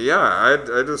them. Yeah,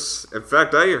 I just, in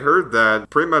fact, I heard that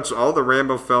pretty much all the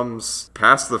Rambo films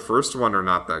past the first one are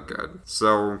not that good.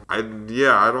 So, I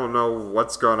don't know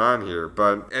what's going on here,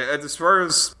 but as far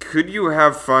as, could you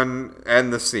have fun in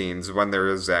the scenes when there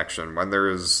is action, when there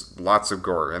is lots of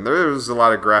gore, and there is a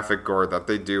lot of graphic gore that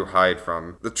they do hide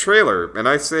from the trailer, and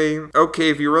I say, okay,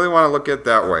 if you really want to look at it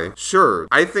that way, sure.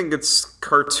 I think it's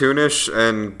cartoonish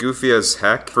and goofy as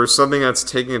heck for something that's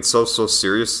taking it so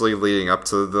seriously leading up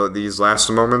to these last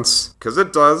moments, because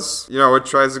it does. You know, it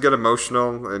tries to get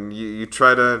emotional, and you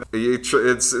try to.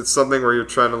 It's something where you're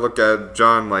trying to look at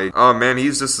John like, oh man,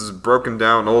 he's just this broken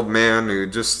down old man who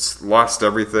just lost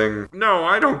everything. No,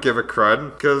 I don't give a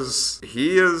crud, because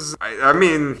he is. I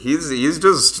mean, he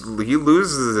loses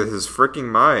his freaking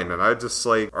mind, and I just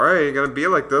like, all right, you're gonna be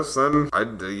like this, then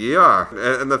yeah.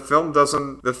 And the film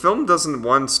doesn't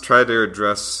once try to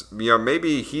address, you know,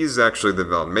 maybe he's actually the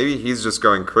villain, maybe he's just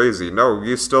going crazy. No,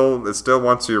 it still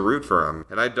wants you to root for him,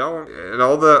 and I don't. And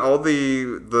all the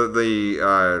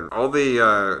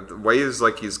ways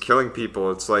like he's killing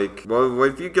people, it's like, well,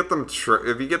 if you get them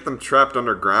trapped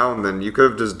underground, then you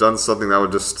could have just done something that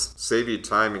would just save you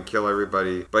time and kill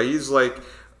everybody. But he's like,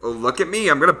 oh, look at me,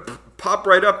 I'm gonna pop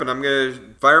right up and I'm gonna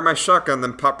fire my shotgun,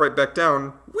 then pop right back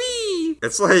down. Whee!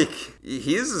 It's like,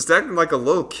 he's just acting like a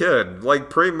little kid, like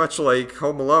pretty much like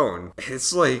Home Alone.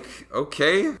 It's like,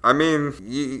 okay. I mean,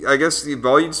 I guess if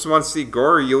all you just want to see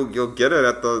gore, you'll get it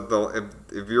at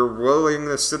if you're willing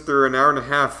to sit through an hour and a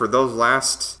half for those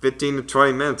last 15 to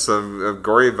 20 minutes of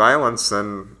gory violence,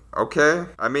 then okay.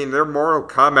 I mean, they're Mortal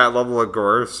Kombat level of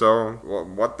gore, so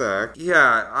what the heck?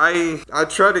 Yeah, I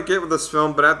tried to get with this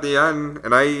film, but at the end,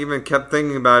 and I even kept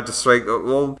thinking about it, just like,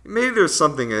 well, maybe there's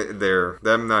something there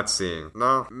that I'm not seeing.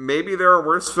 No, maybe there are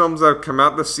worse films that have come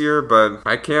out this year, but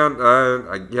I can't,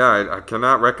 I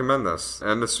cannot recommend this.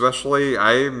 And especially,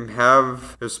 I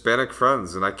have Hispanic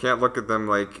friends, and I can't look at them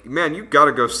like, man, you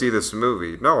gotta go see this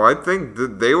movie. No, I think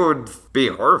that they would be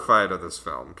horrified of this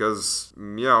film, because,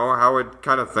 you know, how it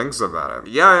kind of thinks about it.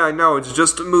 Yeah, I know, it's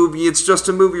just a movie,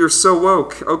 you're so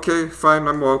woke. Okay, fine,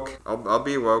 I'm woke. I'll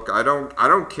be woke. I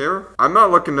don't care. I'm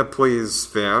not looking to please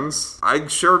fans. I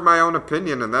shared my own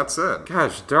opinion, and that's it.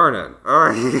 Gosh darn it.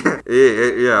 Alright.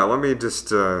 Yeah, let me just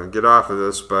get off of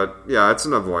this, but yeah, it's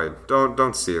an avoid.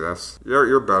 Don't see this.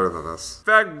 You're better than this. In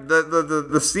fact,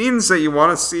 the scenes that you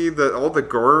want to see, all the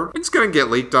gore, it's gonna get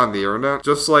leaked on the internet.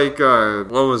 Just like,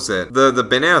 what was it? The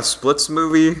Banana Splits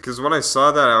movie, because when I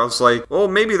saw that, I was like, well,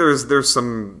 maybe there's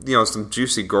some, you know, some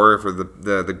juicy gore for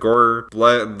the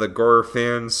gore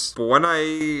fans. But when I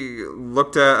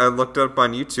looked up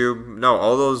on YouTube, no,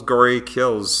 all those gory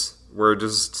kills were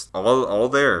just all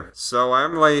there. So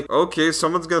I'm like, okay,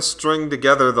 someone's gonna string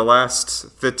together the last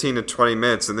 15 to 20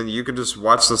 minutes, and then you can just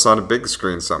watch this on a big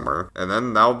screen somewhere, and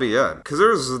then that'll be it.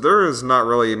 Because there is not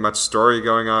really much story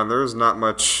going on. There's not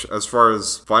much as far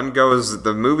as fun goes.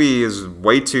 The movie is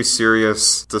way too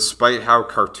serious, despite how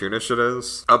cartoonish it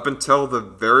is. Up until the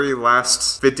very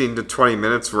last 15 to 20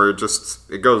 minutes, where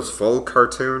it goes full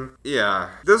cartoon.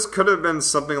 Yeah, this could have been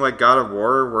something like God of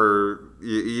War, where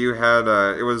you had,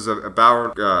 it was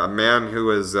about a man who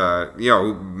was,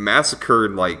 who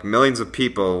massacred like millions of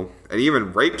people and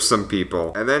even raped some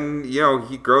people. And then, you know,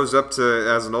 he grows up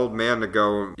as an old man to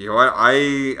go, you know what, I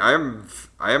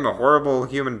am a horrible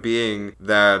human being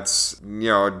that's, you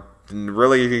know,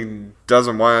 really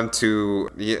doesn't want to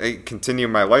continue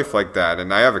my life like that,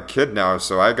 and I have a kid now,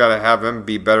 so I gotta have him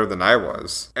be better than I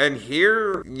was. And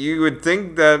here, you would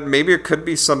think that maybe it could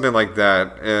be something like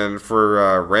that, and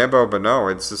for Rambo, but no,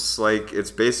 it's just like,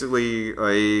 it's basically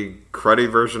a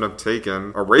cruddy version of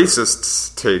Taken, a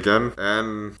racist Taken,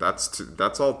 and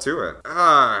that's all to it.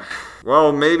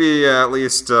 Well, maybe at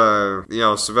least,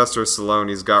 Sylvester Stallone,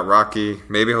 he's got Rocky.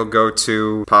 Maybe he'll go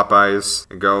to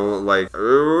Popeyes and go like,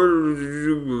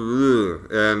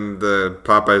 and the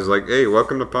Popeyes like, hey,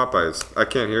 welcome to Popeyes. I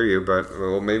can't hear you, but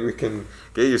well, maybe we can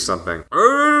get you something.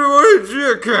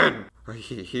 Chicken.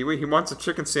 He wants a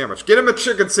chicken sandwich. Get him a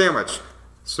chicken sandwich.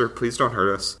 Sir, please don't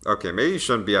hurt us. Okay, maybe you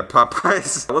shouldn't be at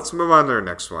Popeyes. Let's move on to our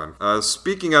next one.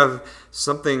 Speaking of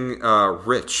something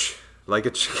rich, like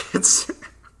a chicken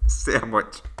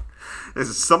sandwich.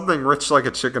 It's something rich like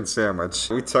a chicken sandwich.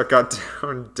 We took out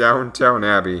Downtown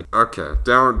Abbey. Okay,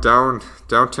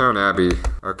 Downtown Abbey.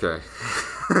 Okay.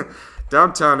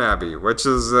 Downton Abbey, which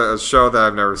is a show that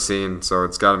I've never seen, so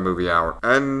it's got a movie out.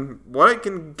 And what I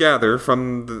can gather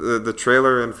from the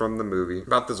trailer and from the movie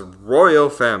about this royal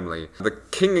family, the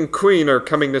king and queen are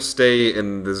coming to stay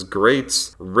in this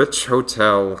great, rich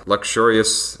hotel,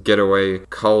 luxurious getaway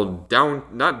called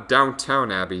not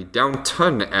Downtown Abbey,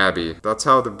 Downton Abbey. That's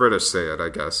how the British say it, I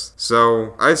guess.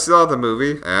 So, I saw the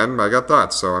movie, and I got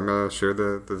thoughts, so I'm gonna share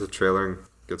the trailer and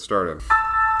get started.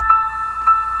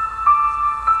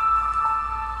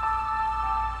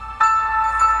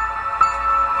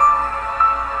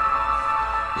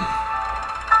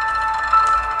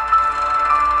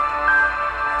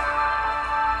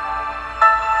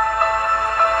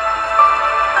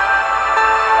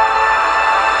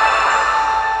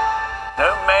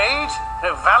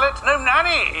 No valet, no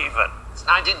nanny even. It's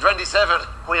 1927.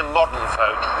 We're modern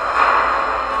folk.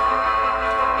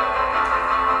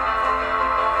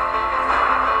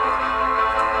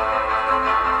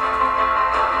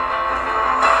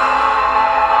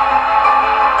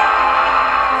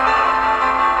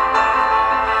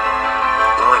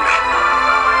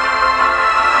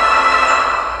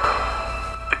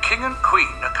 The king and queen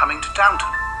are coming to Downton.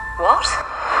 What?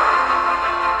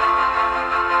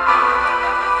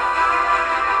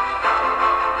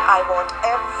 I want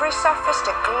every surface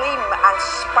to gleam and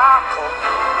sparkle.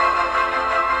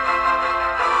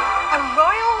 A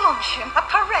royal luncheon, a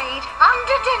parade, and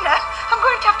a dinner. I'm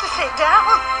going to have to sit down.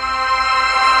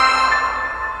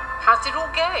 How's it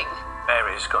all going?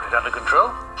 Mary's got it under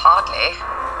control. Hardly.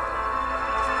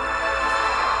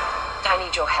 I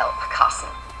need your help, Carson.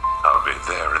 I'll be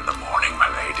there in the morning, my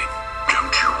lady.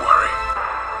 Don't you worry.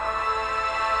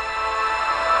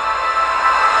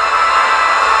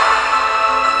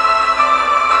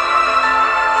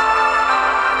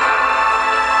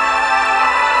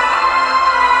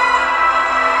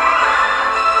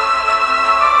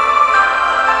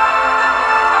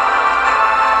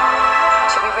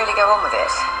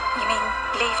 You mean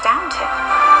leave Downton?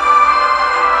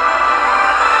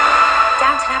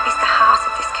 Downton Abbey's the heart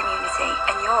of this community,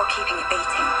 and you're keeping it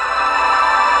beating.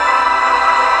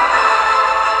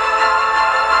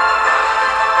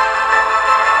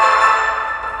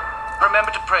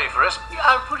 Remember to pray for us.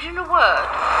 I'll put in a word.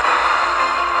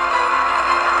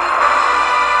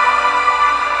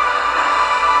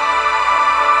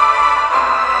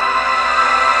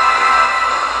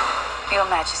 Your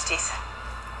Majesties.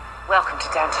 Welcome to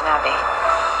Downton Abbey.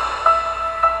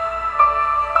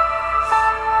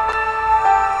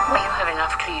 Will you have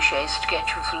enough cliches to get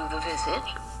you through the visit?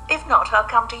 If not, I'll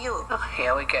come to you. Oh,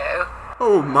 here we go.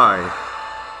 Oh my.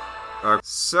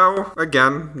 So,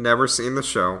 again, never seen the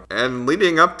show. And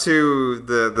leading up to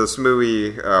this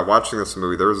movie, watching this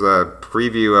movie, there was a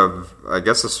preview of, I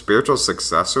guess, a spiritual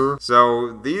successor.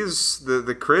 So,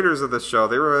 the creators of the show,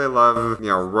 they really love,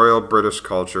 royal British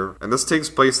culture. And this takes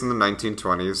place in the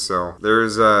 1920s, so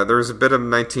there's a bit of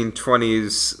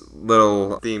 1920s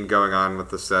little theme going on with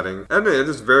the setting. And it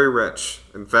is very rich.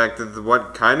 In fact,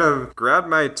 what kind of grabbed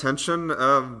my attention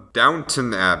of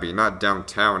Downton Abbey, not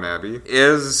Downtown Abbey,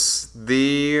 is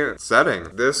the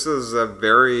setting. This is a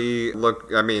very,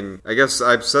 I guess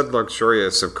I've said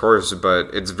luxurious, of course, but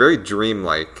it's very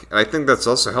dreamlike. And I think that's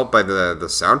also helped by the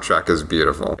soundtrack is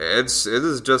beautiful. It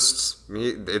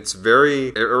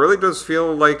really does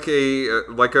feel like a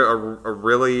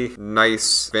really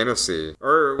nice fantasy.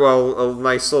 Or, well, a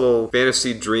nice little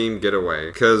fantasy dream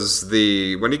getaway. Because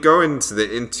when you go into the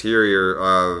interior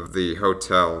of the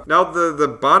hotel, now the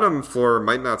bottom floor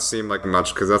might not seem like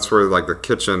much because that's where like the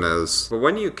kitchen is, but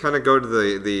when you kind of go to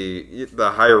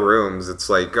the higher rooms, it's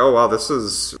like, oh wow, this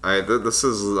is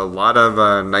a lot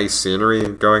of nice scenery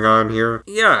going on here.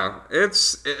 Yeah,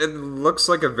 it looks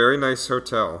like a very nice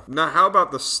hotel. Now how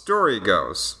about the story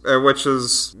goes, which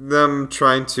is them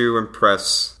trying to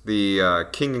impress the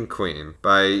king and queen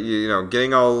by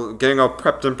getting all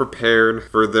prepped and prepared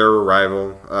for their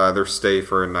arrival, their stay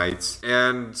for a night.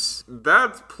 And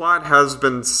that plot has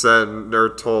been said or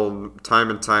told time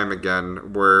and time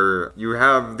again, where you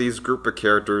have these group of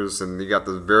characters and you got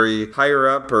this very higher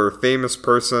up or famous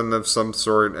person of some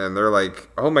sort, and they're like,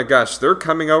 oh my gosh, they're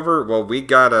coming over, well we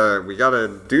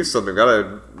gotta do something, we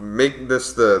gotta make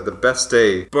this the best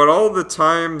day. But all the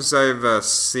times I've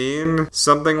seen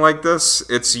something like this,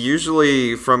 it's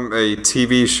usually from a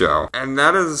TV show, and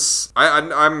that is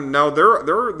I'm now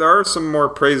there are some more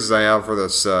praises I have for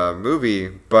this movie,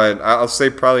 but I'll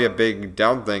say probably a big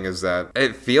down thing is that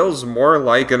it feels more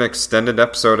like an extended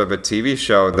episode of a TV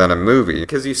show than a movie,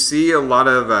 because you see a lot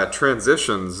of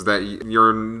transitions that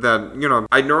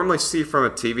I normally see from a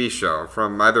TV show,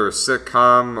 from either a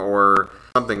sitcom or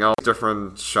something else,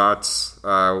 different shots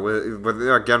with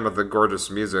the gorgeous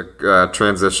music,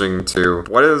 transitioning to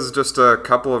what is just a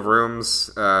couple of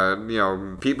rooms,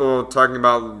 people talking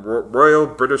about Royal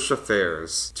British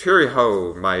affairs. Cheery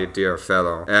ho, my dear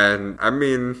fellow. And I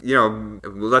mean,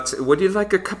 would you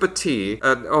like a cup of tea?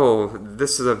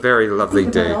 This is a very lovely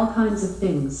day. All kinds of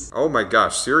things. Oh my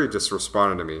gosh, Siri just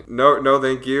responded to me. No,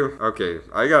 thank you. Okay,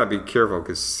 I gotta be careful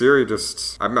because Siri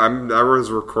I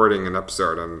was recording an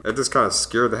episode and it just kind of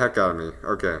scared the heck out of me.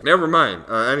 Okay, never mind.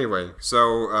 Anyway,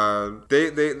 so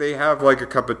they have like a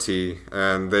cup of tea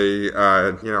and they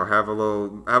have a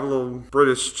little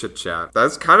British chit chat.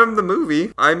 That's kind of the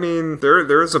movie. I mean,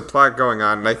 there is a plot going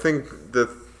on, and I think the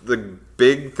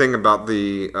big thing about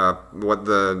what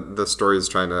the story is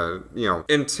trying to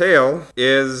entail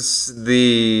is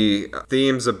the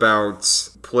themes about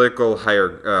political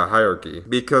hierarchy,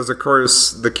 because of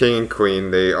course the king and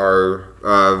queen, they are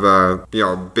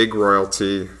of big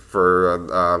royalty for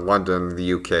London,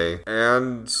 the UK,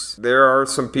 and there are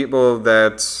some people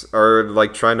that are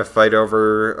like trying to fight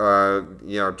over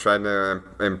trying to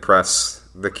impress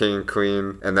the king and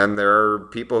queen, and then there are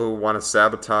people who want to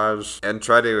sabotage and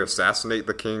try to assassinate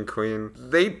the king and queen.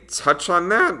 They touch on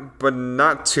that, but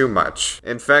not too much.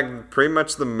 In fact, pretty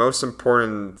much the most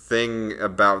important thing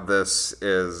about this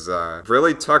is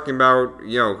really talking about,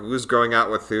 who's going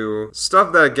out with who.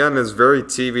 Stuff that, again, is very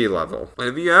TV level.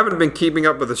 If you haven't been keeping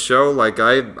up with the show like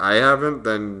I haven't,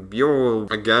 then you'll,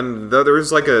 again,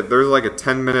 there's like a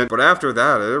 10-minute, but after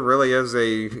that, it really is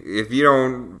if you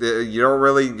don't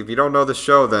know the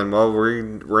show, then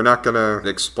we're not gonna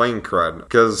explain crud,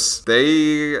 because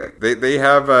they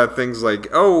have things like,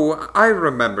 I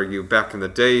remember you back in the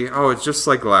day. It's just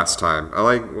like last time.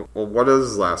 What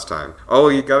is last time?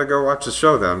 You gotta go watch the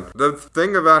show then. The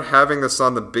thing about having this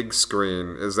on the big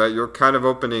screen is that you're kind of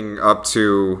opening up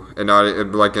to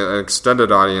an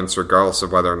extended audience, regardless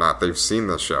of whether or not they've seen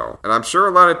the show. And I'm sure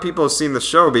a lot of people have seen the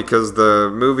show because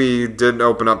the movie did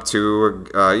open up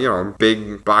to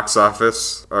big box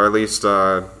office, or at least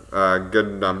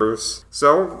good numbers.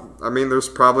 So, I mean, there's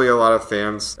probably a lot of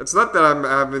fans. It's not that I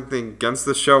have anything against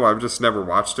the show, I've just never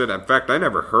watched it. In fact, I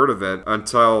never heard of it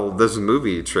until this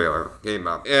movie trailer came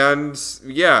up. And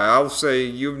yeah, I'll say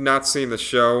you've not seen the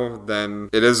show, then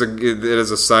it is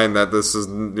a sign that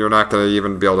you're not going to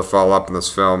even be able to follow up in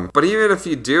this film. But even if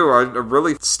you do, it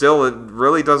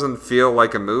really doesn't feel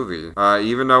like a movie.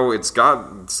 Even though it's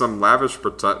got some lavish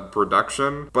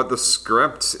production, but the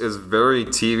script is very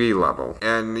TV level.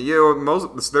 And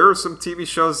there are some TV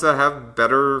shows that have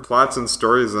better plots and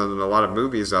stories than a lot of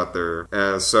movies out there.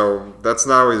 So that's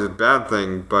not always a bad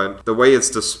thing, but the way it's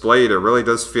displayed, it really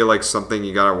does feel like something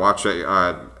you gotta watch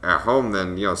at home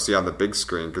than see on the big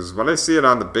screen. Because when I see it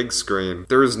on the big screen,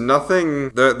 there is nothing.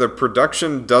 The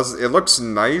production it looks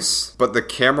nice, but the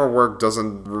camera work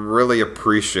doesn't really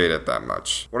appreciate it that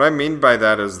much. What I mean by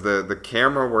that is the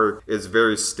camera work is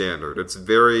very standard. It's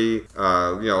very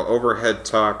overhead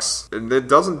talks. It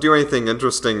doesn't do anything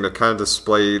interesting to kind of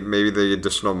display maybe the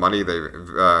additional money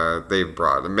they've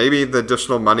brought. And maybe the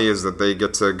additional money is that they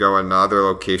get to go in other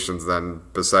locations than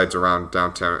besides around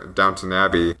Downton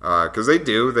Abbey, because they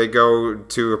do. They go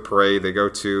to a parade. They go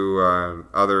to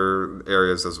other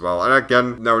areas as well. And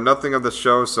again, know nothing of the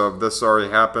show, so if this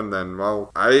already happened, then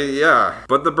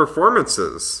But the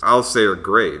performances, I'll say, are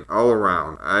great all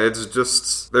around. It's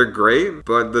just, they're great,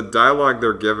 but the dialogue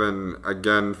they're given,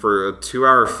 again, for a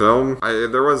 2-hour film,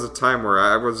 there was a time where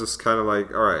I was just kind of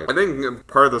like, all right, I think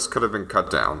part of this could have been cut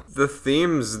down. The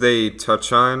themes they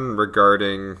touch on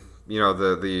regarding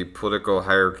the political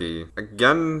hierarchy.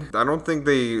 Again, I don't think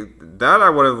I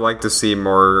would have liked to see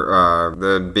more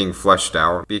being fleshed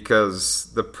out,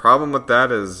 because the problem with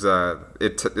that is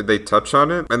they touch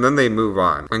on it and then they move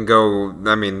on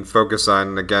and focus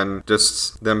on, again,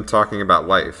 just them talking about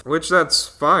life, which that's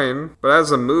fine. But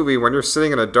as a movie, when you're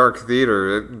sitting in a dark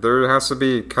theater, there has to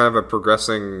be kind of a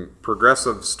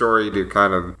progressive story to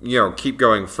kind of, keep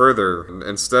going further.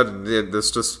 Instead,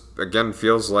 this just, again,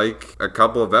 feels like a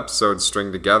couple of episodes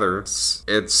stringed together.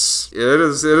 It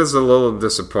is a little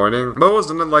disappointing. But it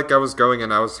wasn't like I was going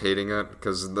and I was hating it,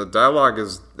 because the dialogue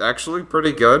is actually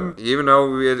pretty good, even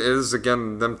though it is, again,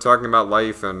 them talking about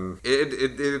life. And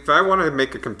if I want to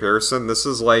make a comparison, this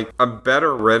is like a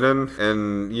better written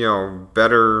and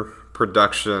better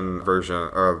production version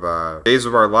of Days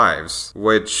of Our Lives,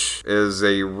 which is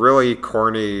a really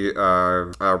corny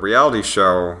reality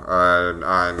show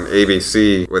on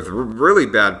ABC with really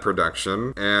bad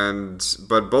production.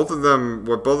 But what both of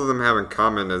them have in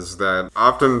common is that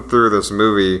often through this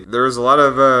movie, there's a lot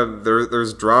of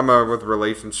there's drama with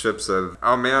relationships of,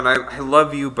 oh man, I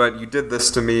love you, but you did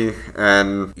this to me,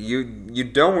 and you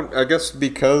don't, I guess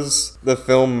because the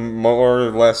film more or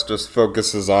less just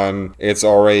focuses on its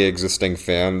already existing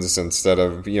fans instead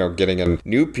of, getting in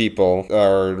new people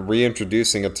or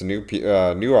reintroducing it to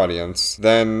new audience,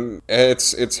 then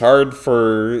it's hard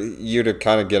for you to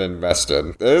kind of get invested.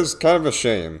 It is kind of a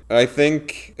shame. I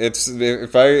think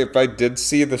if I did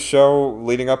see the show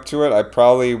leading up to it, I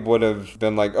probably would have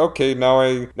been like, okay, now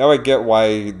I get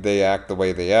why they act the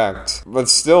way they act. But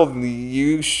still,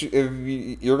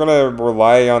 if you're gonna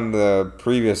rely on the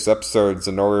previous episodes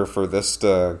in order for this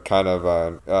to kind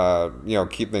of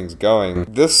keep things going,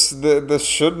 this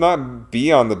should not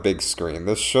be on the big screen.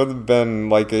 This should have been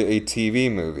like a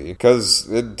TV movie, because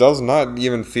it does not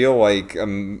even feel like a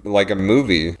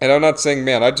movie. And I'm not saying,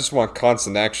 man, I just want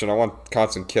constant action, I want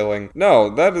constant killing. No,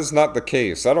 that is not the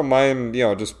case. I don't mind,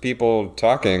 just people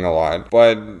talking a lot,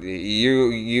 but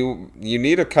you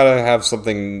need to kind of have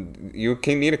something. You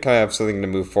need to kind of have something to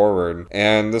move forward.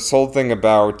 And this whole thing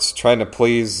about trying to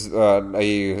please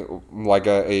a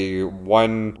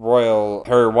one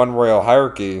royal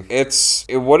hierarchy,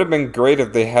 it would have been great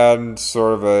if they had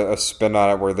sort of a spin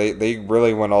on it where they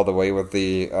really went all the way with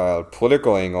the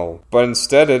political angle. But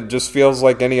instead, it just feels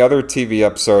like any other TV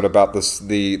episode about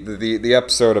the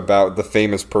episode about the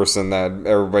famous person that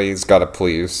everybody's got to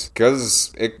please,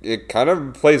 because it kind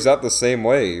of plays out the same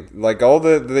way. Like all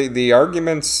the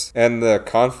arguments and the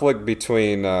conflict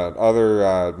between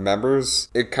other members,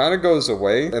 it kind of goes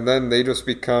away, and then they just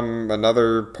become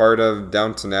another part of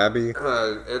Downton Abbey.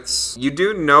 You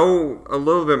do know a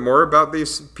little bit more about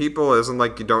these people. It isn't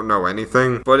like you don't know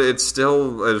anything, but it's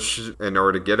still in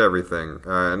order to get everything.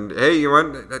 And hey, you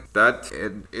want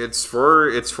it's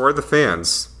for the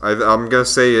fans. I'm gonna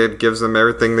say it gives them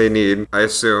everything they need, I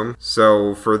assume.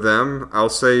 So for them, I'll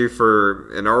say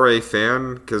for an RA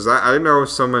fan, because I know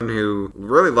someone who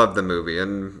really loved the movie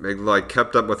and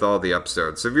kept up with all the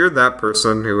episodes. If you're that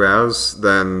person who has,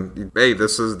 then hey,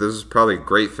 this is probably a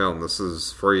great film. This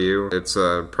is for you. It's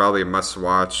probably a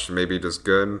must-watch, maybe just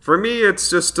good. For me, it's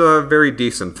just a very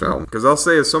decent film, because I'll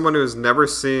say as someone who's never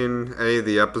seen any of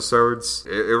the episodes,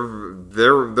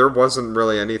 there wasn't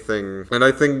really anything, and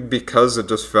I think because it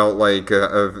just felt like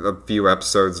a few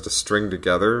episodes to string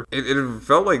together, it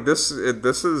felt like this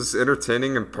is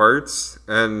entertaining in parts,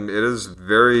 and it is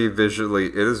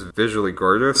visually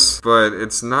gorgeous, but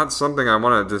it's not something I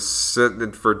want to just sit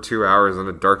in for 2 hours in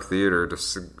a dark theater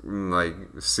just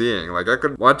seeing. I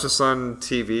could watch this on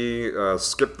TV,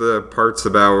 skip the parts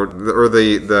about, or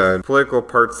the political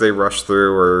parts they rush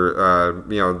through,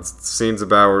 or scenes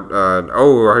about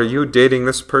are you dating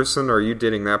this person, or are you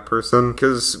dating that person?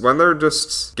 Because when they're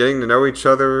just getting to know each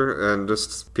other and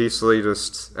just peacefully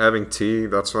just having tea,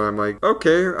 that's when I'm like,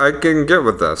 okay, I can get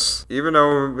with this. Even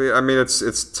though, I mean,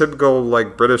 it's typical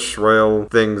British royal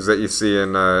things that you see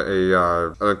in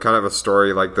a kind of a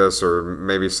story like this, or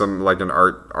maybe some an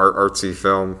artsy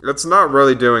film. It's not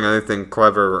really doing anything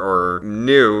clever or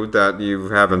new that you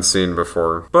haven't seen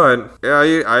before. But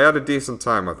yeah, I had a decent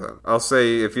time with it. I'll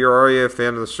say if you're already a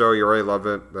fan of the show, you already love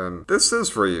it, then this is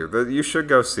for you. That you should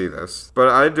go see this. But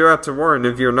I do have to warn,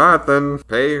 if you're not, then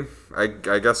hey, I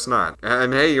guess not.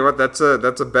 And hey, you know what? That's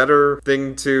a better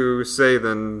thing to say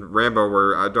than Rambo,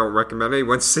 where I don't recommend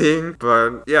anyone seeing.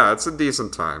 But yeah, it's a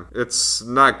decent time. It's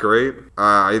not great.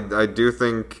 I do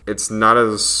think it's not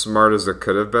as smart as it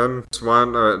could have been.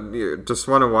 Just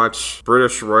want to watch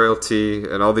British royalty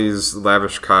and all these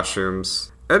lavish costumes.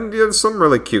 And some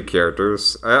really cute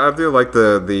characters. I do like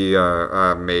the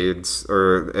maids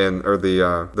or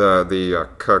the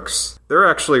cooks. They're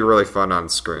actually really fun on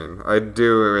screen. I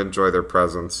do enjoy their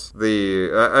presence.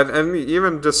 And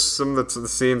even just some of the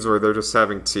scenes where they're just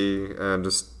having tea and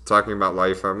just talking about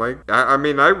life. I'm like, I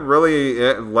mean, I really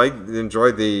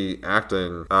enjoy the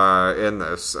acting in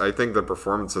this. I think the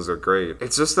performances are great.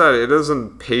 It's just that it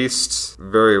isn't paced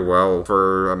very well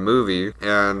for a movie,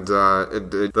 and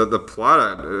the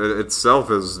plot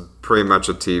itself is pretty much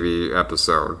a TV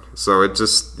episode. So it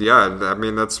just, yeah, I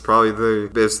mean, that's probably the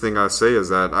biggest thing I say is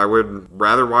that I would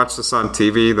rather watch this on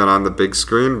TV than on the big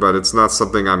screen, but it's not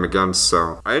something I'm against,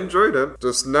 so I enjoyed it.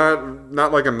 Just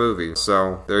not like a movie.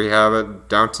 So there you have it,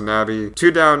 Downton Abbey.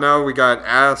 2 down now, we got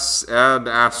Ad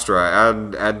Astra,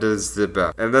 and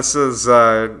this is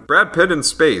Brad Pitt in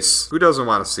space. Who doesn't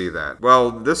want to see that?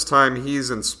 Well, this time he's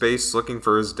in space looking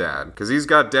for his dad, because he's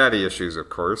got daddy issues, of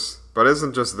course. But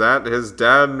isn't just that, his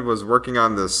dad was working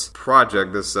on this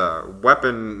project, this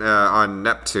weapon on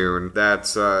Neptune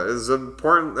that is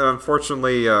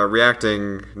unfortunately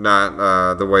reacting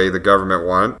not the way the government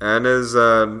want, and is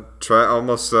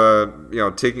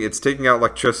taking out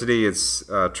electricity. It's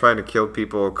trying to kill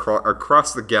people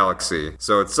across the galaxy.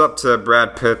 So it's up to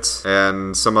Brad Pitt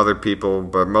and some other people,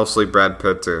 but mostly Brad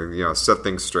Pitt to set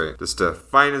things straight, just to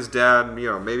find his dad,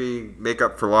 maybe make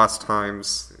up for lost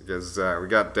times. Because we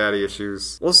got daddy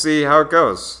issues. We'll see how it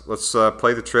goes. Let's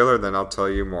play the trailer, then I'll tell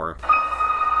you more. I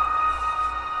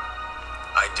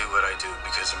do what I do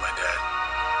because of my dad.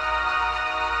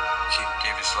 He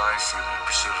gave his life for the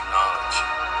pursuit of knowledge.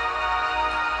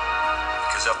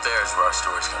 Because up there is where our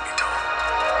story's gonna be told.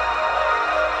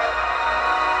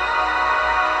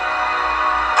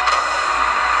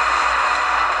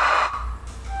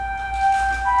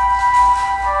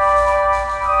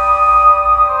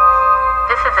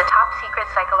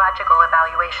 Psychological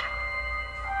evaluation.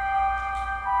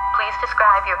 Please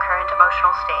describe your current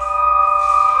emotional state.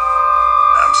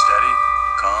 I'm steady,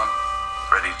 calm,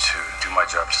 ready to do my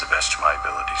job to the best of my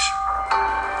abilities.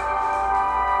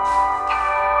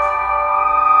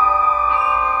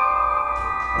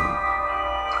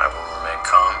 I will remain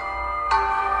calm.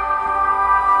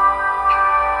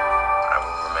 I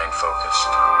will remain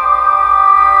focused.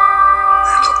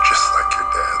 You look just like your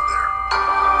dad there.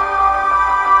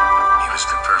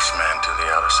 The first man to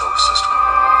the outer solar system.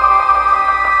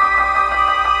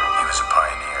 He was a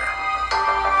pioneer.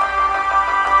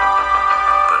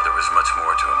 But there was much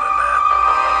more to him than that.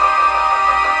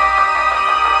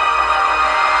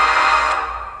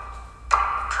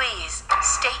 Please,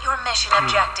 state your mission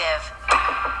objective.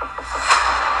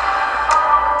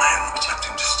 I am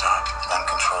attempting to stop an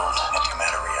uncontrolled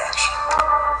antimatter reaction,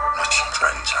 which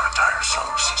threatens our entire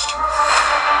solar system.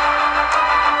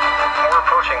 We're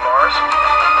approaching Mars.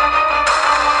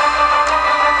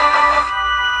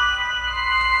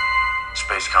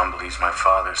 Spacecom believes my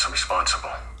father is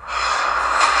responsible.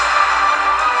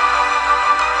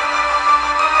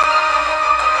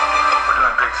 We're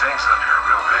doing big things up here,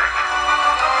 real big.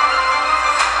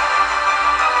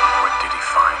 What did he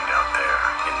find out there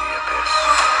in the abyss?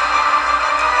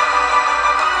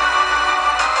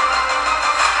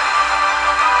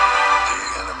 The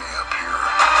enemy up here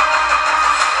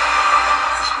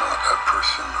is not a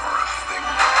person or a thing.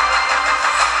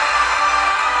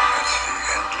 It's the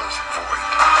endless void.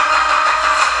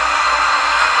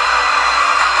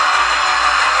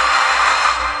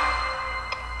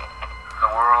 The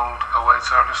world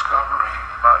awaits our discovery,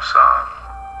 my son.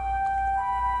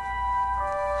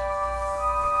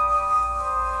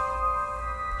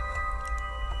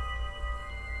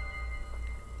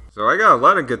 So I got a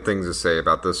lot of good things to say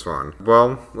about this one.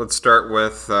 Well, let's start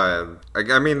with, the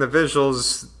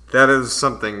visuals. That is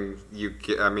something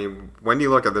when you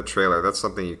look at the trailer, that's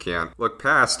something you can't look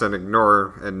past and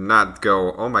ignore and not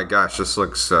go, oh my gosh, this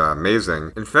looks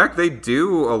amazing. In fact, they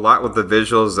do a lot with the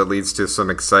visuals that leads to some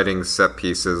exciting set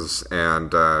pieces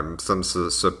and some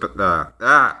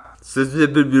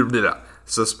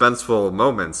suspenseful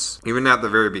moments. Even at the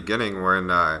very beginning when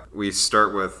we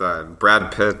start with Brad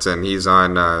Pitt and he's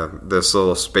on this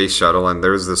little space shuttle and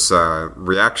there's this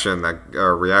reaction that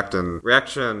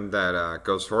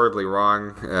goes horribly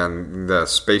wrong and the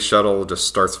space shuttle just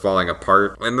starts falling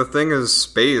apart. And the thing is,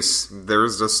 space,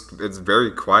 it's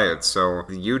very quiet, so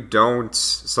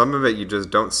some of it you just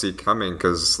don't see coming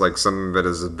because some of it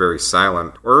is very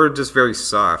silent or just very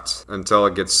soft until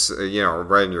it gets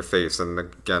right in your face, and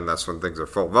again, that's when things are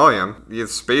full volume. The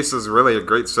space is really a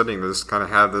great setting to just kind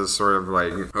of have this sort of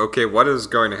okay, what is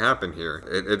going to happen here?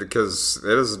 Because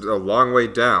it is a long way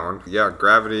down. Yeah,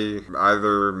 gravity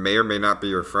either may or may not be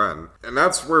your friend. And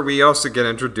that's where we also get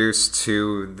introduced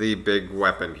to the big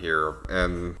weapon here.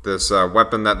 And this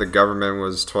weapon that the government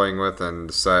was toying with and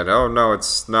decided, oh no,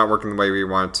 it's not working the way we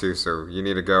want it to, so you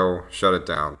need to go shut it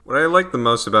down. What I like the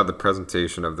most about the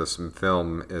presentation of this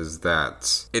film is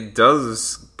that it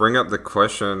does bring up the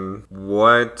question,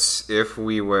 what if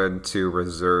we would to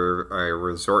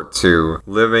resort to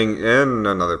living in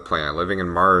another planet, living in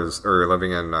Mars, or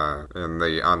living on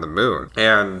the moon?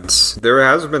 And there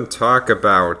has been talk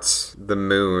about the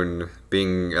moon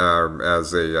being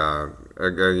as a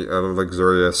a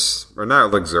luxurious, or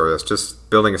not luxurious, just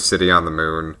building a city on the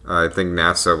moon. I think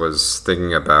NASA was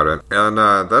thinking about it. And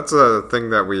that's a thing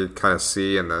that we kind of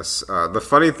see in this. The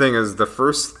funny thing is, the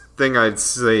first thing I'd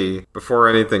say before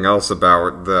anything else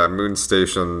about the moon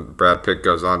station Brad Pitt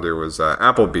goes on to was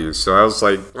Applebee's. So I was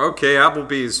like, okay,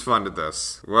 Applebee's funded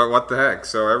this. What the heck?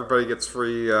 So everybody gets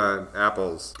free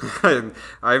apples.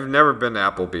 I've never been to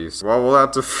Applebee's. Well, we'll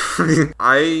have to.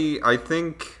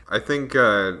 I think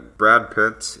Brad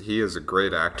Pitt, he is a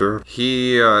great actor.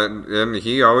 He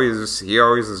always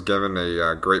is given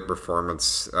a great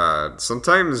performance.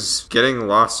 Sometimes getting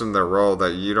lost in the role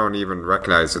that you don't even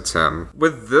recognize it's him.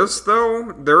 With this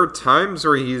though, there are times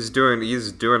where he's doing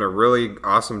a really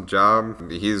awesome job.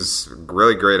 He's a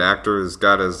really great actor. He's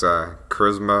got his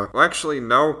charisma. Well, actually,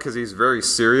 no, because he's very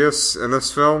serious in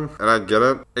this film, and I get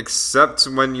it. Except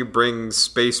when you bring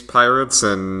space pirates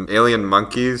and alien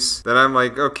monkeys, then I'm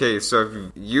like, okay, so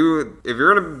if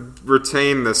you're gonna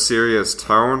retain the serious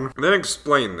tone, then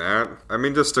explain that. I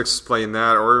mean, just explain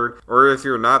that, or if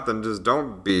you're not, then just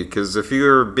don't be. Because if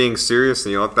you're being serious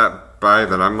and you let that by,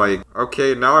 then I'm like,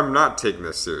 okay, now I'm not taking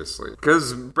this seriously.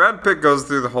 Because Brad Pitt goes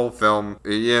through the whole film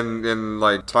in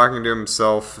like talking to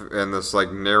himself in this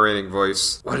like narrating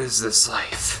voice. What is this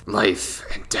life? Life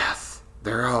and death.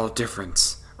 They're all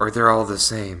different. Or they're all the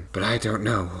same, but I don't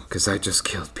know, because I just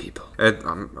killed people.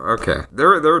 Okay.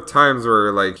 There are times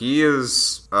where, like, he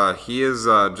is just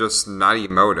not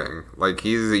emoting. Like,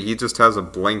 he just has a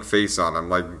blank face on him,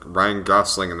 like Ryan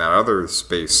Gosling in that other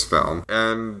space film.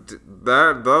 And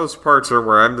those parts are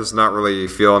where I'm just not really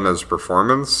feeling his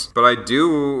performance. But I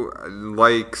do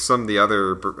like some of the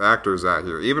other actors out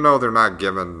here, even though they're not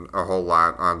given a whole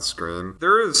lot on screen.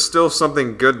 There is still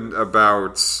something good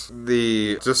about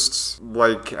just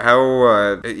like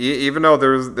how even though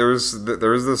there's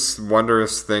this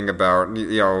wondrous thing about,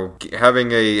 you know,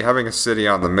 having a city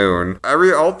on the moon.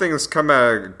 All things come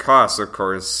at a cost, of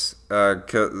course,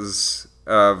 because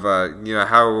of you know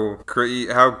how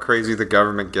crazy the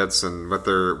government gets and with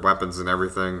their weapons and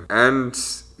everything. And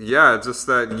yeah, just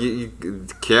that you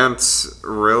can't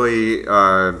really,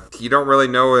 you don't really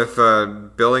know if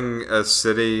building a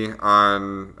city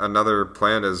on another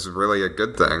planet is really a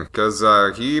good thing. Because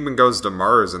he even goes to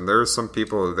Mars, and there's some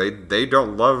people they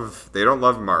don't love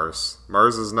Mars.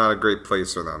 Mars is not a great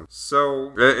place for them.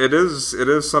 So it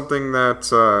is something that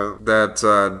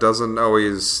doesn't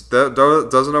always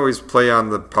play on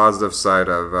the positive side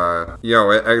of you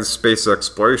know, space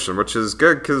exploration, which is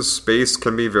good because space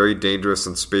can be very dangerous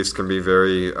and space can be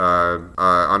very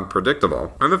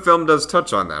unpredictable. And the film does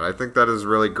touch on that. I think that is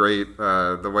really great,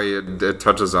 the way it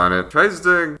touches on it. Tries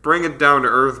to bring it down to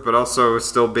earth, but also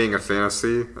still being a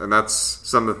fantasy. And that's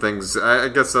some of the things. I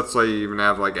guess that's why you even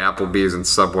have like Applebee's and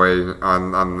Subway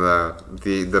on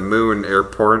the moon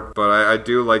airport. But I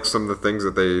do like some of the things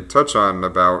that they touch on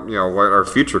about, you know, what our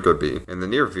future could be in the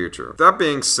near future. That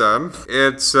being said,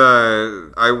 it's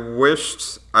I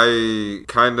wished I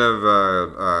kind of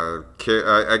I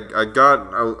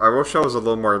wish I was a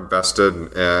little more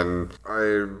invested in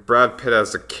Brad Pitt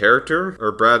as a character,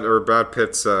 or Brad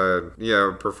Pitt's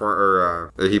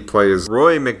he plays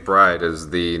Roy McBride is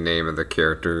the name of the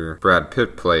character Brad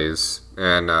Pitt plays.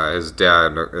 And his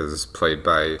dad is played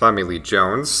by Tommy Lee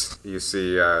Jones. You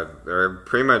see, they're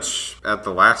pretty much at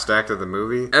the last act of the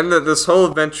movie. And this whole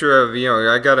adventure of, you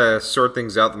know, I gotta sort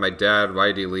things out with my dad.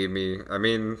 Why'd he leave me? I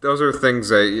mean, those are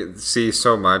things I see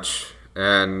so much.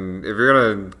 And if you're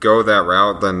gonna go that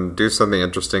route, then do something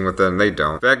interesting with it, and they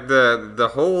don't. In fact, the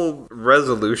whole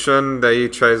resolution that he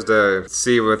tries to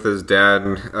see with his dad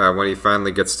when he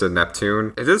finally gets to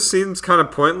Neptune, it just seems kind of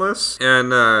pointless,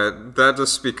 and that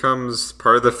just becomes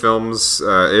part of the film's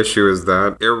issue, is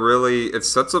that it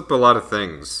sets up a lot of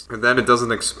things, and then it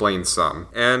doesn't explain some.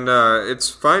 And it's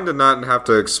fine to not have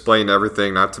to explain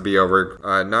everything, not to be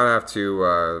not have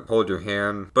to hold your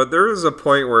hand, but there is a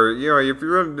point where, you know, if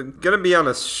you're gonna be on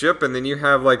a ship and then you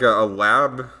have like a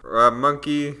lab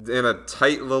monkey in a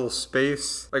tight little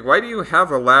space, like, why do you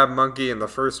have a lab monkey in the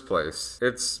first place?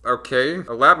 It's okay,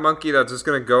 a lab monkey that's just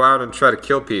gonna go out and try to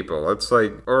kill people. It's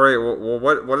like, alright, well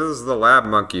what is the lab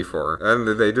monkey for? And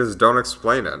they just don't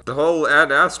explain it. The whole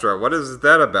Ad Astra, what is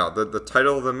that about? The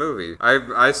title of the movie.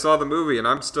 I saw the movie and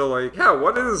I'm still like, yeah,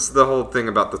 what is the whole thing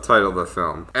about the title of the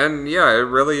film? And yeah, it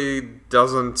really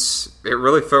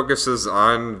focuses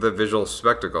on the visual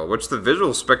spectacle, which the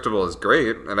visual spectacle is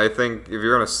great, and I think if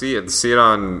you're going to see it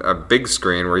on a big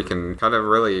screen where you can kind of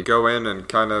really go in and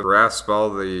kind of grasp all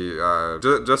the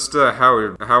how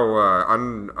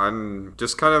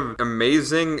just kind of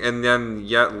amazing and then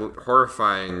yet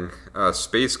horrifying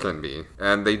space can be.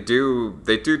 And they do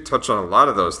touch on a lot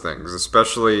of those things,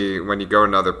 especially when you go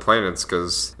into other planets,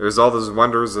 because there's all those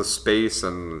wonders of space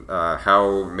and how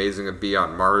amazing it'd be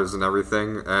on Mars and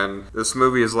everything. And this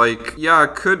movie is like, yeah,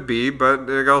 it could be, but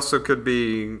it also could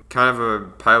be kind of a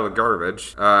pile of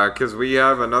garbage, because we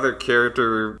have another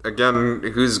character, again,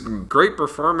 who's great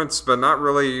performance, but not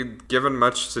really given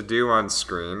much to do on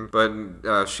screen. But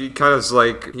she kind of is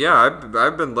like, yeah,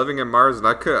 I've been living in Mars, and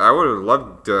I would have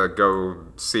loved to go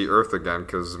see Earth again,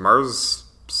 because Mars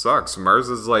sucks. Mars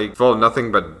is like full of nothing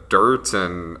but dirt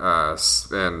and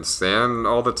sand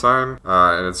all the time,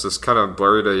 and it's just kind of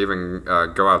blurry to even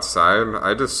go outside.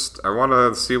 I want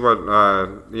to see what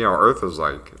Earth is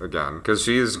like again, because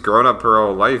she's grown up her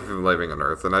whole life living on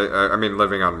Earth, and I mean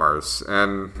living on Mars,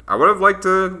 and I would have liked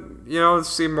to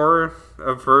see more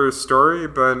of her story,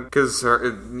 but because her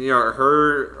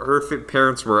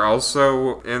parents were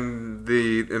also in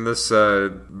this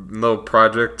little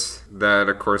project that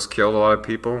of course killed a lot of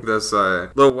people. This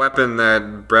little weapon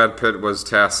that Brad Pitt was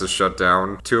tasked to shut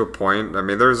down to a point. I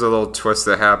mean, there's a little twist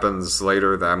that happens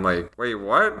later that I'm like, wait,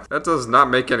 what? That does not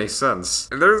make any sense.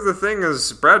 And there's the thing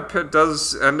is, Brad Pitt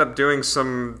does end up doing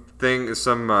some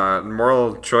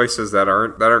moral choices that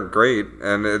aren't great,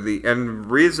 and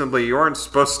reasonably you aren't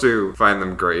supposed to find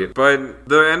them great. But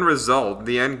the end result,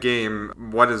 the end game,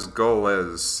 what his goal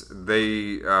is,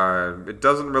 it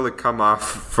doesn't really come off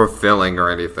fulfilling or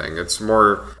anything. It's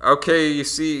more, okay, you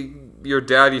see your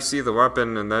dad, you see the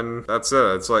weapon, and then that's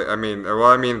it. It's like, I mean,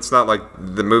 it's not like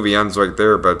the movie ends right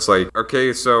there, but it's like,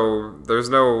 okay, so there's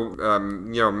no,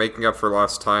 making up for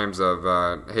lost times of,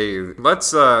 hey,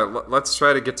 let's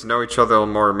try to get to know each other a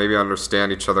little more, maybe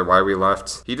understand each other, why we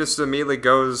left. He just immediately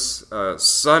goes,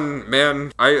 son,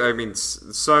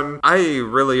 I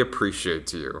really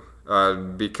appreciate you.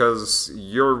 Because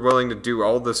you're willing to do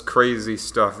all this crazy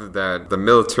stuff that the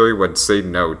military would say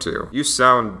no to. You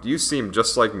seem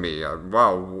just like me.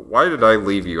 Wow, why did I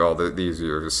leave you all these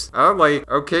years? I'm like,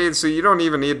 okay, so you don't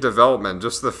even need development.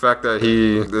 Just the fact that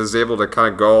he is able to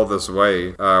kind of go all this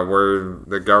way, where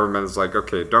the government is like,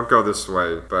 okay, don't go this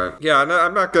way. But yeah,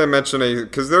 I'm not going to mention it,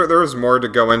 because there is more to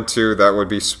go into that would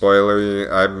be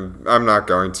spoilery. I'm not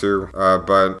going to.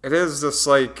 But it is just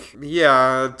like,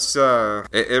 yeah, it's,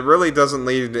 it really doesn't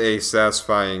lead a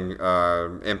satisfying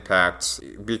impact,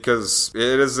 because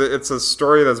it's a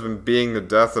story that's been beating the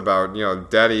death about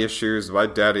daddy issues, why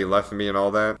daddy left me and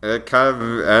all that, and it kind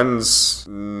of ends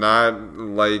not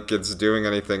like it's doing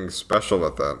anything special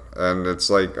with it, and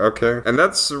it's like, okay. And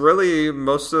that's really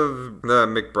most of the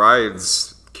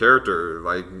McBride's character.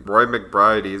 Like Roy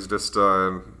McBride, he's just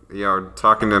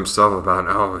talking to himself about,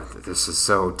 oh, this is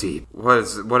so deep.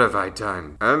 What have I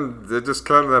done? And it just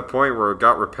come to that point where it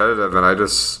got repetitive, and I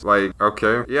just like,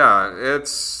 okay, yeah,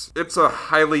 it's a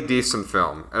highly decent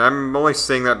film, and I'm only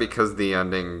saying that because the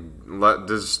ending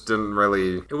just didn't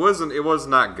really. It was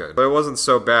not good, but it wasn't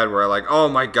so bad where I like, oh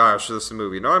my gosh, this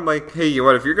movie. No, I'm like, hey, you know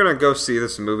what? If you're gonna go see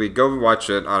this movie, go watch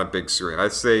it on a big screen.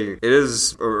 I'd say it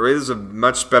is a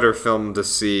much better film to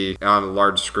see on a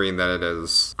large screen than it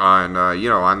is on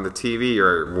on the TV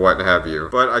or what have you.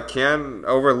 But I can't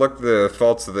overlook the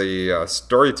faults of the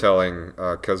storytelling,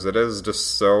 because it is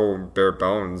just so bare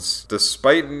bones,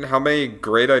 despite how many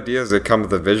great ideas that come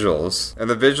with the visuals. And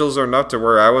the visuals are enough to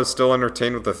where I was still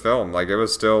entertained with the film. Like it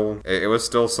was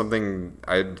still something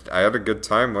I had a good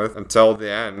time with until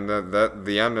the end.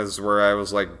 The end is where I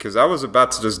was like, because I was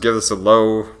about to just give this a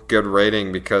low good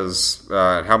rating because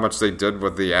how much they did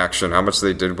with the action, how much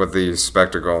they did with the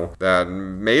spectacle, that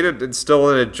made it still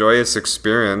a joyous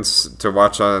experience to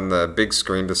watch on the big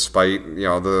screen, despite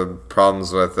the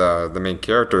problems with the main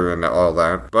character and all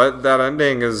that. But that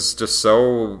ending is just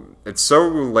so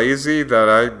lazy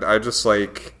that I just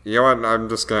like, you know what, I'm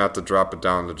just gonna have to drop it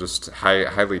down to just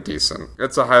highly decent.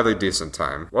 It's a highly decent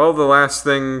time. Well, the last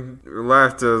thing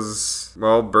left is,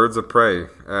 well, Birds of Prey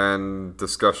and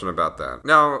discussion about that.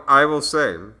 Now, I will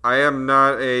say, I am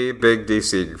not a big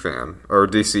DC fan, or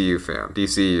DCU fan.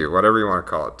 DCU, whatever you want to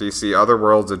call it. DC, other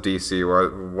worlds of DC,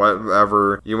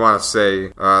 whatever you want to say.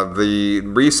 The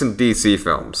recent DC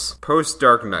films, post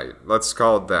Dark Knight, let's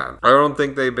call it that. I don't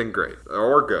think they've been great,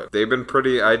 or good. they've been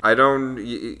pretty. I don't.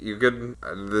 You could.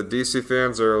 The DC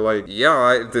fans are like,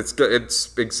 yeah,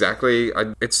 it's exactly.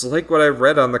 It's like what I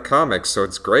read on the comics, so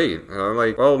it's great. And I'm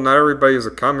like, well, not everybody's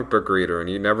a comic book reader, and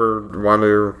you never want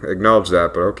to acknowledge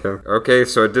that. But okay,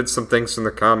 so it did some things from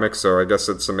the comics, so I guess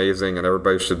it's amazing, and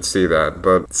everybody should see that.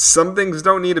 But some things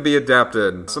don't need to be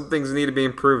adapted. Some things need to be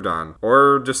improved on,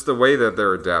 or just the way that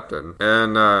they're adapted.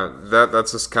 And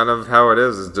that's just kind of how it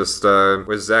is. It's just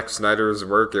with Zack Snyder's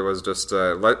work, it was just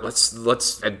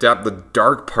let's adapt the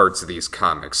dark parts of these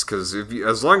comics, because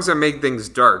as long as I make things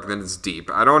dark, then it's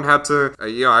deep. I don't have to,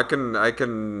 I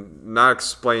can not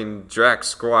explain jack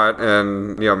squat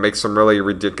and make some really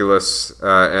ridiculous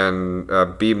and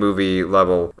B-movie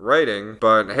level writing.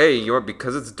 But hey,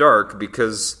 because it's dark,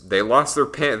 because they lost their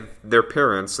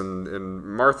parents and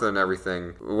Martha and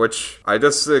everything, which I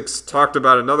just talked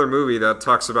about another movie that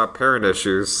talks about parent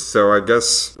issues. So I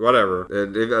guess whatever.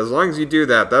 As long as you do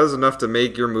that is enough to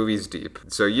make your movies deep.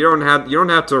 So you don't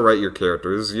have to write your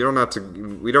characters. We don't have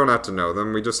to know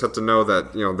them. We just have to know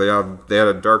that they had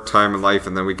a dark time in life,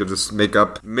 and then we could just make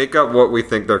up what we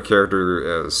think their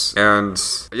character is. And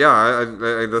yeah,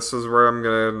 this is where I'm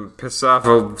gonna piss off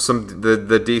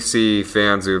the DC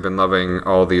fans who've been loving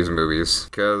all these movies,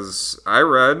 because I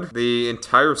read the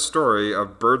entire story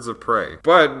of Birds of Prey.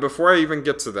 But before I even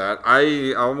get to that,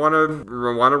 I want to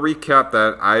recap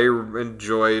that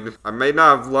I may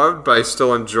not have loved, but I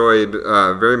still enjoyed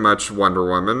very much Wonder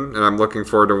Woman, and I'm looking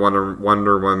forward to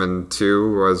Wonder Woman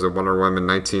 2. Was it Wonder Woman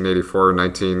 1984,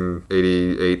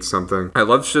 1988 something? I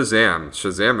love Shazam.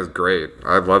 Shazam is great.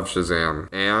 I love Shazam.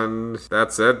 And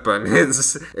that's it, but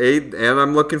and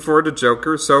I'm looking forward to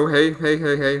Joker, so hey,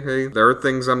 there are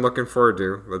things I'm looking forward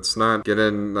to. Let's not get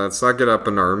up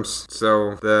in arms.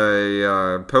 So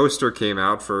the poster came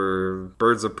out for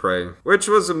Birds of Prey, which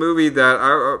was a movie that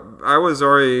I was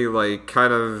already like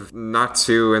kind of not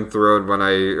too enthralled when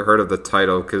I heard of the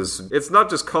title, because it's not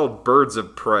just called Birds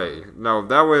of Prey. No,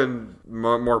 that would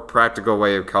more practical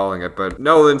way of calling it, but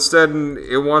no, instead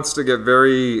it wants to get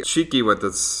very cheeky with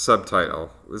its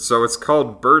subtitle. So it's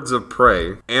called Birds of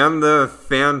Prey, and the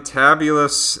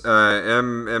fantabulous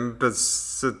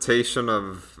impersonation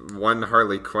of one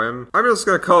Harley Quinn. I'm just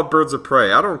gonna call it Birds of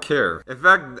Prey. I don't care. In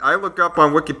fact, I look up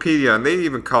on Wikipedia and they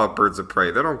even call it Birds of Prey.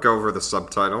 They don't go over the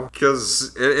subtitle,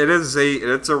 because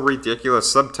it's a ridiculous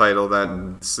subtitle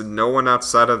that no one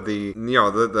outside of the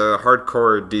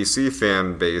hardcore DC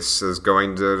fan base is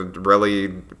going to really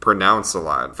pronounce a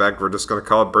lot. In fact, we're just gonna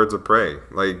call it Birds of Prey.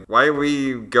 Like, why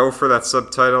we go for that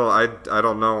subtitle, I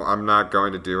don't know. I'm not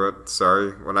going to do it.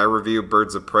 Sorry. When I review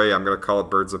Birds of Prey, I'm gonna call it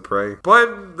Birds of Prey.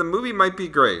 But the movie might be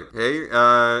great. Hey,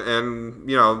 and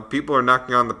people are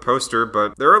knocking on the poster,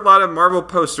 but there are a lot of Marvel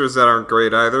posters that aren't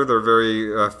great either. They're very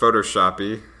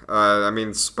Photoshoppy.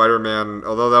 Spider-Man,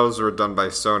 although those were done by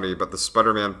Sony, but the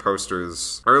Spider-Man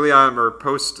posters early on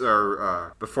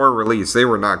before release, they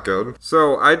were not good.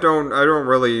 So I don't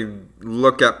really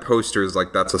look at posters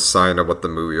like that's a sign of what the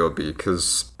movie will be,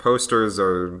 because posters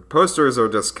are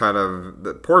just kind of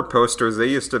the poor posters. They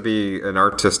used to be an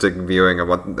artistic viewing of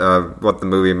what the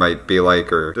movie might be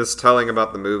like, or just telling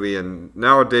about the movie. And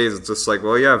nowadays it's just like,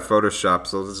 well, yeah, Photoshop,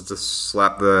 so let's just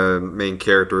slap the main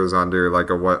characters onto like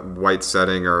a white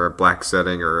setting or a black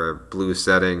setting or a blue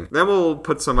setting. Then we'll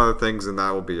put some other things, and that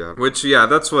will be it. Which, yeah,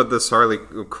 that's what this Harley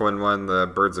Quinn one, the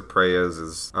Birds of Prey,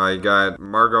 is you got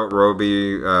Margot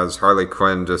Robbie as Harley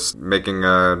Quinn just making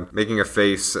a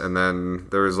face, and then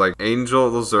there's like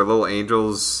angels, or little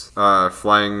angels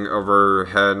flying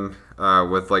overhead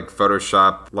with like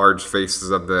Photoshop large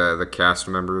faces of the cast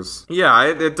members. Yeah,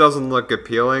 it doesn't look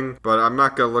appealing, but I'm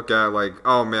not gonna look at it like,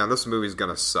 oh man, this movie's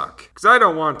gonna suck, because I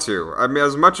don't want to. I mean,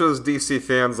 as much as DC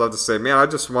fans love to say, man, I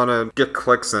just want to get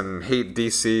clicks and hate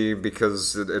DC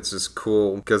because it's just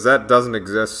cool, because that doesn't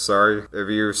exist. Sorry if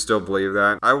you still believe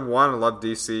that. I want to love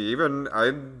DC.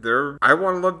 I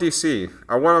want to love DC.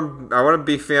 I want to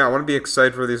be fan. I want to be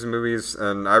excited for these movies,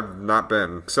 and I've not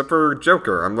been, except for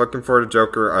Joker. I'm looking forward to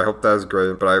Joker. I hope that is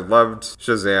great, but I loved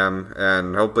Shazam,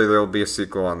 and hopefully there will be a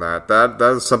sequel on that. That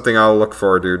is something I'll look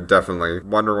forward to, definitely.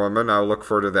 Wonder Woman, I'll look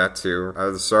forward to that too.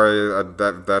 Sorry,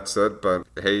 that's it, but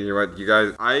hey, you know what, you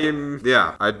guys, I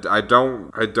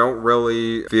don't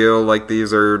really feel like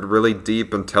these are really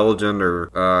deep, intelligent, or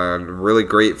really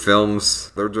great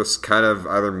films. They're just kind of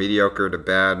either mediocre to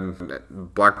bad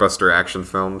blockbuster action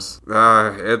films.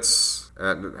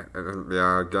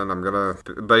 Yeah, again,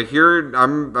 but here,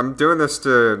 I'm doing this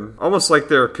to almost like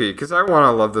therapy, because I want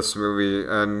to love this movie,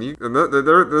 and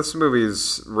this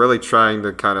movie's really trying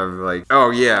to kind of like,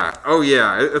 oh yeah,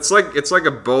 it's like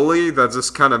a bully that's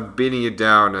just kind of beating you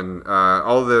down, and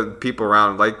all the people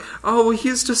around like, oh,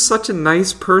 he's just such a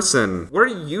nice person. What are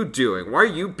you doing? Why are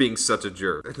you being such a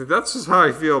jerk? That's just how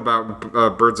I feel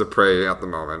about Birds of Prey at the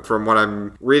moment, from what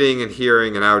I'm reading and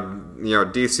hearing, and how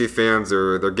DC fans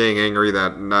they're getting angry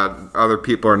that not other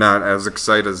people are not as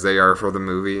excited as they are for the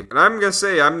movie. And I'm gonna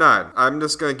say I'm not. I'm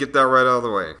just gonna get that right out of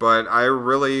the way. But I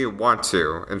really want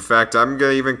to. In fact, I'm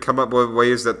gonna even come up with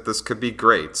ways that this could be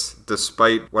great,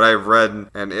 despite what I've read,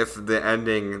 and if the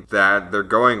ending that they're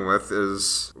going with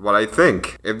is what I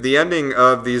think. If the ending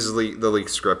of the leaked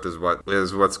script is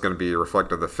what's going to be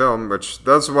reflected in the film, which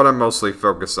that's what I'm mostly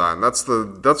focused on. That's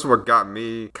what got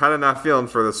me kind of not feeling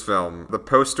for this film. The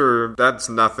poster, that's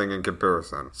nothing in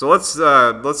comparison. So let's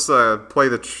play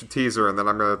the teaser, and then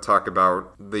I'm going to talk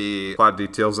about the plot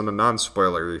details in a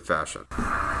non-spoilery fashion.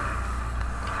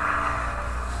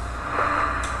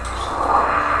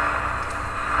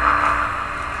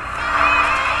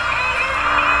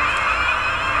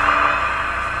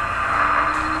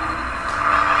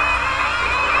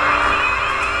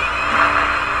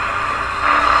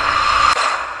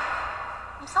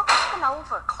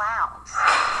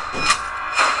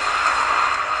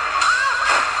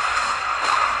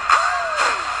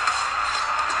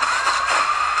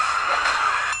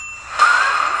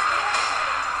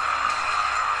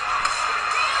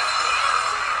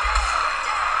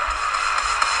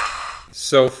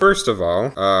 So first of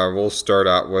all, we'll start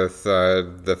out with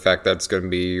the fact that it's going to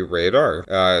be rated R.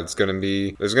 There's going to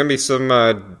be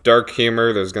some dark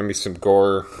humor. There's going to be some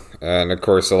gore. And of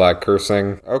course, a lot of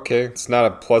cursing. Okay, it's not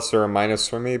a plus or a minus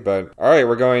for me, but alright,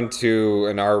 we're going to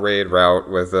an R-rated route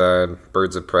with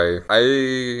Birds of Prey.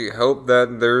 I hope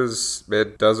that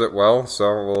it does it well,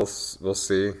 so we'll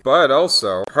see. But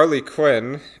also, Harley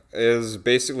Quinn is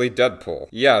basically Deadpool.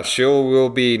 Yeah, she will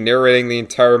be narrating the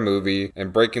entire movie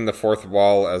and breaking the fourth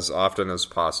wall as often as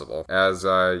possible, as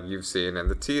you've seen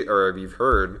in or you've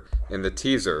heard in the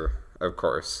teaser, of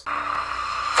course.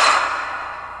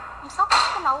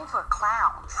 Over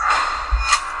clowns.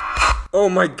 Oh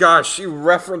my gosh, she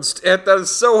referenced it. That is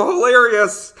so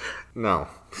hilarious. No.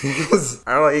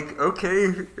 I'm like, okay,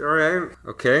 alright,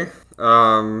 okay.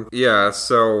 Yeah,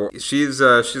 so she's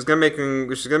gonna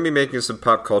be making some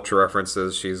pop culture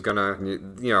references. She's gonna,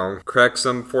 crack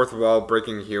some fourth wall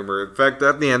breaking humor. In fact,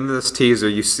 at the end of this teaser,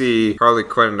 you see Harley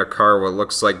Quinn in a car what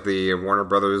looks like the Warner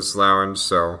Brothers lounge.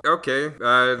 So, okay,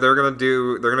 they're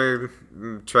gonna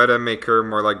try to make her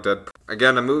more like Deadpool.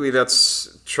 Again, a movie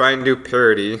that's trying to do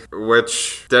parody,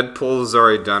 which Deadpool's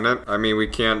already done it. I mean, we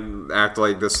can't act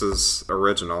like this is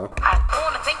original. I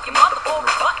wanna take your mother for a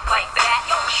buck like that.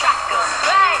 Yo, shotgun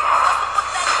bang.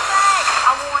 What's that bang?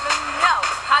 I wanna know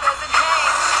how does it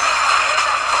hang?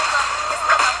 It's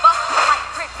gonna bust like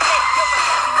Chris said. You're a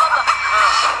happy mother.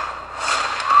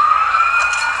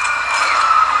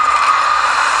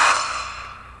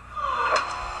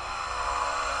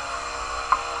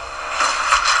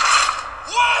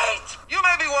 Wait! You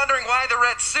may be wondering why the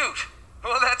red suit.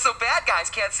 Well, that's so bad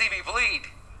guys can't see me bleed.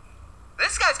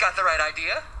 This guy's got the right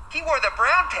idea. He wore the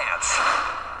brown pants.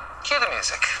 Cue the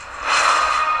music.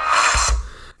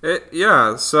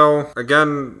 Yeah, so,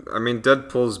 again, I mean,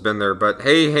 Deadpool's been there, but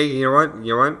hey, you know what?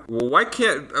 Why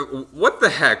can't, what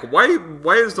the heck? Why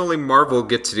does only Marvel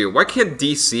get to do? Why can't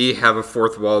DC have a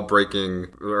fourth wall breaking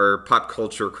or pop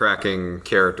culture cracking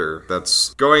character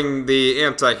that's going the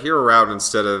anti-hero route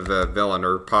instead of a villain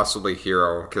or possibly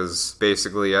hero? Because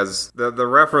basically, as the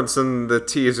reference in the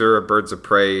teaser of Birds of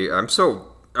Prey, I'm so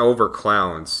over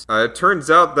clowns. It turns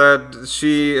out that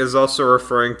she is also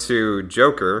referring to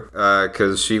Joker,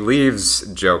 because she leaves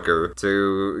Joker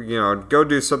to, go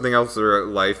do something else in her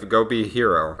life, go be a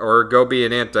hero, or go be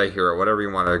an anti-hero, whatever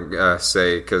you want to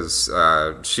say, because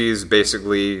she's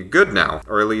basically good now,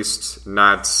 or at least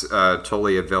not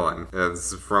totally a villain,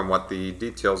 as from what the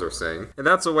details are saying. And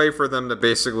that's a way for them to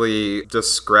basically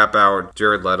just scrap out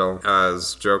Jared Leto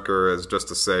as Joker, as just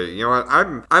to say, you know what,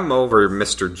 I'm over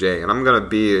Mr. J, and I'm gonna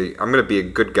be a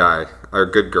good guy, or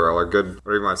a good girl, or good,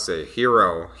 what do you want to say,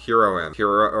 heroine,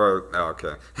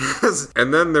 okay.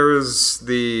 And then there's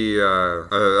the,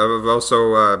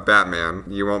 also Batman.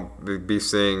 You won't be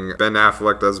seeing Ben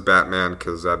Affleck as Batman,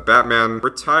 because Batman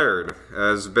retired,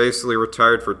 basically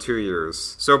retired for 2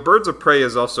 years. So Birds of Prey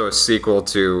is also a sequel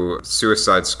to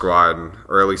Suicide Squad,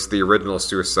 or at least the original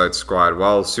Suicide Squad,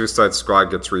 while Suicide Squad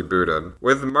gets rebooted,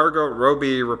 with Margot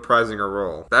Robbie reprising her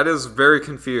role. That is very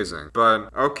confusing, but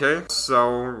okay, so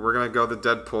we're gonna go the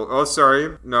Deadpool. Oh,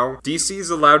 sorry. No. DC's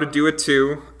allowed to do it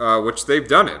too, which they've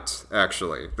done it,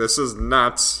 actually. This is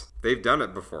nuts. They've done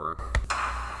it before.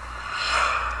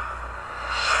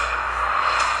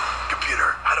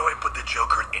 Computer, how do I put the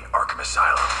Joker in Arkham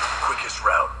Asylum? Quickest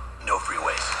route, no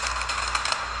freeways.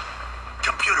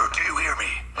 Computer, do you hear me?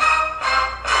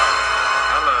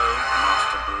 Hello,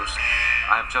 Master Bruce.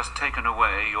 I've just taken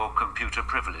away your computer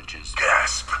privileges.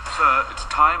 Gasp. Sir, it's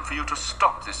time for you to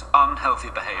stop this unhealthy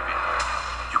behavior.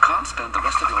 You can't spend the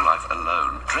rest of your life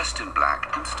alone, dressed in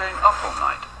black, and staying up all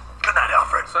night. Good night,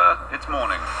 Alfred. Sir, it's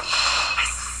morning.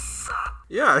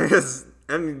 Yeah, it is.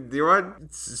 And you know what?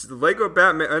 Lego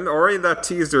Batman, and already that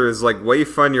teaser is like way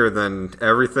funnier than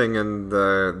everything in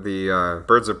the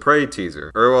Birds of Prey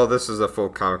teaser. Or well, this is a full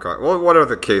Comic-Con. Well, whatever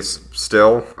the case,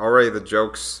 still already the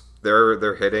jokes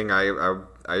they're hitting. I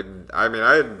mean,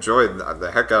 I enjoyed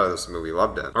the heck out of this movie,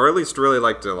 loved it, or at least really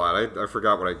liked it a lot. I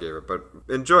forgot what I gave it, but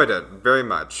enjoyed it very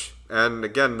much. And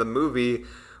again, the movie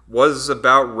was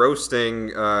about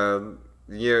roasting.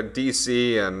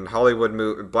 DC and Hollywood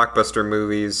blockbuster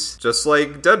movies, just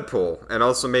like Deadpool, and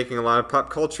also making a lot of pop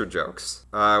culture jokes,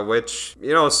 which,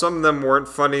 you know, some of them weren't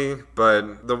funny,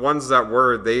 but the ones that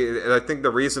were, I think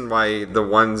the reason why the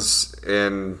ones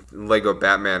in Lego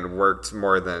Batman worked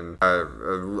more than,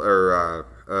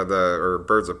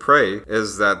 Birds of Prey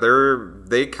is that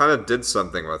they kind of did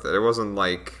something with it. It wasn't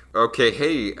like, okay,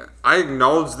 hey, I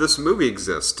acknowledge this movie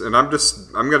exists, and I'm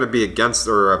gonna be against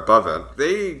or above it.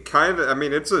 They kind of, I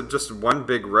mean, it's just one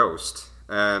big roast,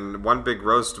 and one big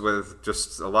roast with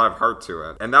just a lot of heart to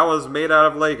it. And that was made out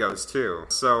of Legos, too.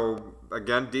 So,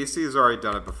 again, DC's already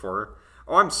done it before.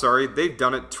 Oh, I'm sorry, they've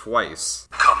done it twice.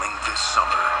 Coming this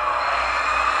summer.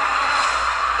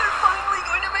 They're finally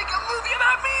going to make a movie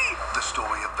about me! The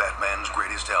story of Batman's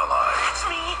greatest ally. It's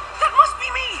me! That must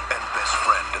be me! And best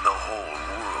friend in the whole world.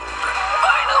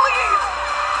 Finally!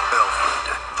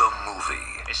 Alfred, the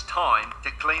movie. It's time to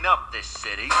clean up this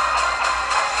city.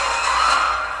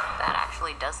 That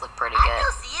actually does look pretty good.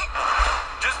 You'll see it.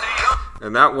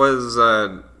 And that was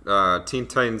Teen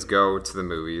Titans Go to the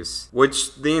movies,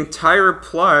 which the entire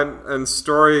plot and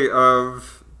story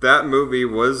of that movie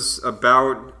was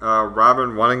about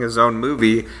Robin wanting his own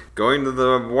movie, going to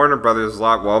the Warner Brothers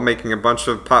lot while making a bunch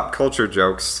of pop culture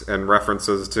jokes and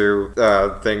references to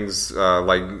things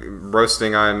like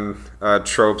roasting on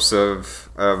tropes of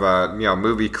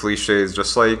movie cliches,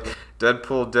 just like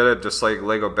Deadpool did it, just like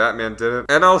Lego Batman did it.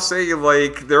 And I'll say,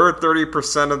 like, there were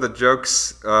 30% of the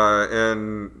jokes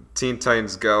in Teen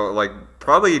Titans Go, like,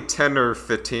 probably 10 or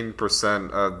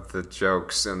 15% of the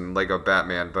jokes in Lego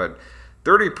Batman, but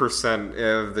 30%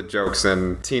 of the jokes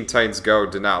in Teen Titans Go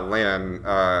did not land.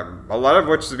 A lot of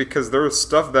which is because there was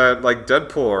stuff that, like,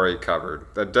 Deadpool already covered,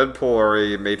 that Deadpool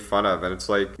already made fun of, and it's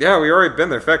like, yeah, we already been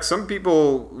there. In fact, some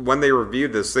people, when they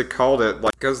reviewed this, they called it,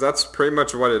 like, because that's pretty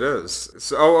much what it is.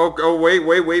 So,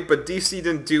 wait, but DC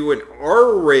didn't do an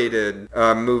R-rated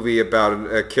movie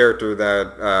about a character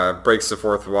that breaks the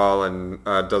fourth wall and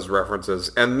does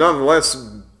references, and nonetheless,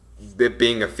 it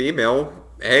being a female,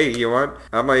 hey, you want?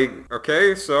 I'm like,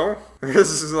 okay, so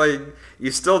this is like,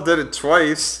 you still did it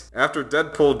twice after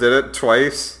Deadpool did it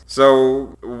twice.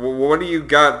 So what do you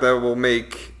got that will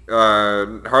make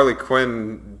Harley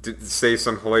Quinn say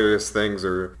some hilarious things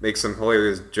or make some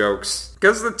hilarious jokes?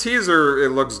 Because the teaser, it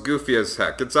looks goofy as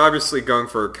heck. It's obviously going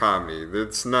for a comedy.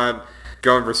 It's not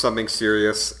going for something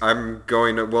serious. I'm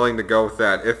willing to go with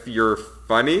that. If you're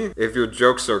funny, if your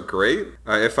jokes are great,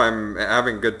 if I'm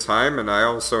having a good time and I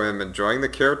also am enjoying the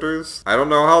characters, I don't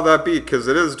know how that be, because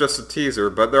it is just a teaser,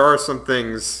 but there are some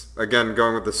things, again,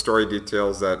 going with the story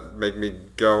details that make me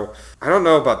go, I don't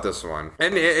know about this one.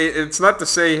 And it's not to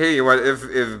say, hey, what if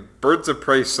Birds of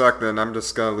Prey suck, then I'm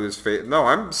just gonna lose faith. No,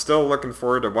 I'm still looking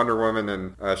forward to Wonder Woman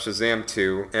and Shazam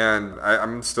 2, and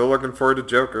I'm still looking forward to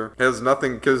Joker. It has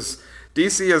nothing, because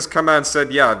DC has come out and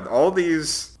said, yeah, all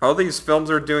these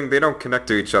films are doing, they don't connect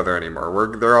to each other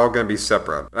anymore. They're all going to be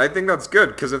separate. And I think that's good,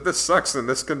 because if this sucks, then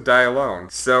this can die alone.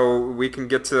 So we can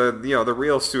get to, the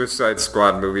real Suicide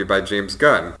Squad movie by James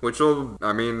Gunn, which will,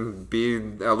 be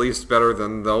at least better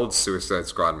than the old Suicide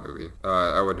Squad movie,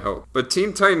 I would hope. But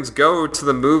Teen Titans Go to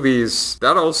the movies,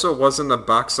 that also wasn't a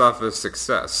box office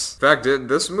success. In fact,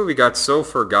 this movie got so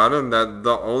forgotten that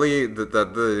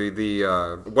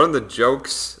one of the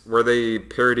jokes where they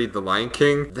parodied The Lion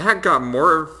King, that got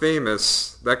more famous.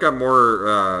 That got more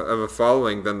of a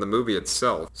following than the movie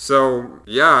itself. So,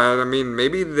 yeah, I mean,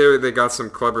 maybe they got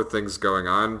some clever things going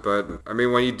on, but, I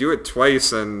mean, when you do it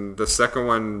twice and the second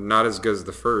one not as good as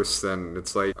the first, then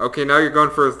it's like, okay, now you're going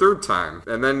for a third time.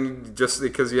 And then just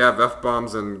because you have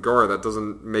F-bombs and gore, that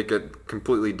doesn't make it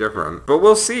completely different. But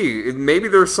we'll see. Maybe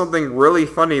there's something really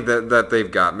funny that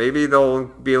they've got. Maybe they'll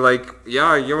be like,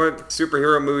 yeah, you know what,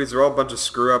 superhero movies are all a bunch of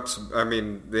screw-ups. I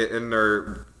mean,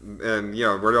 and you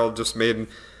know, we're all just made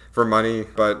for money,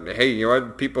 but hey, you know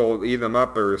what, people eat them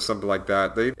up or something like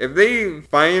that. If they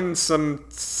find some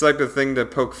type of thing to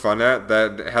poke fun at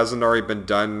that hasn't already been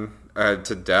done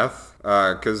to death,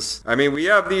 because I mean, we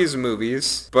have these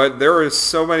movies, but there are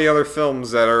so many other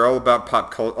films that are all about pop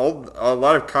culture. A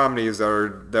lot of comedies that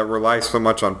rely so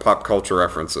much on pop culture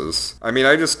references. I mean,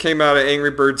 I just came out of Angry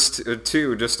Birds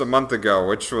 2 just a month ago,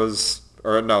 which was.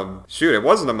 Or no, shoot, it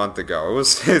wasn't a month ago. It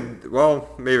was, well,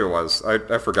 maybe it was.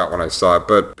 I forgot when I saw it,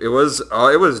 but it was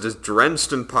just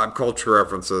drenched in pop culture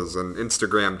references and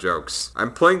Instagram jokes.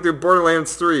 I'm playing through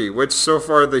Borderlands 3, which so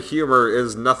far the humor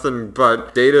is nothing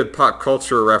but dated pop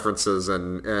culture references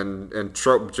and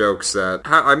trope jokes that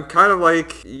I'm kind of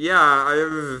like, yeah,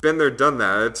 I've been there, done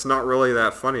that. It's not really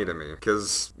that funny to me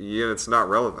because it's not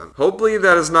relevant. Hopefully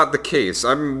that is not the case.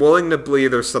 I'm willing to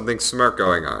believe there's something smart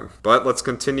going on, but let's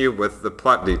continue with the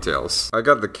plot details. I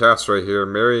got the cast right here.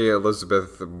 Mary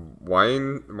Elizabeth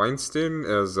Weinstein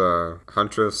as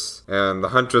Huntress, and the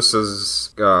Huntress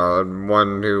is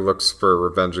one who looks for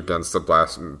revenge against the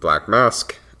Black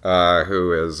Mask,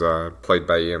 who is played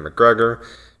by Ian McGregor.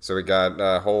 So we got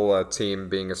a whole team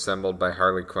being assembled by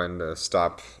Harley Quinn to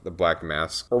stop the Black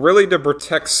Mask, or really to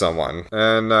protect someone.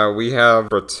 And we have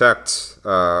protect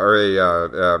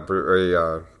a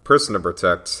person to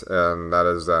protect, and that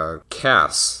is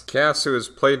Cass. Cass, who is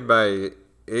played by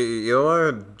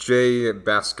Ila J.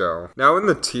 Basco. Now, in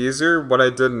the teaser, what I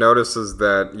did notice is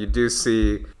that you do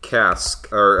see Cass.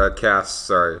 I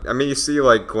mean, you see,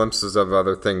 like, glimpses of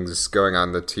other things going on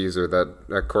in the teaser that,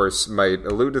 of course, might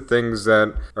allude to things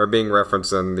that are being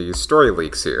referenced in the story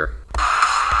leaks here.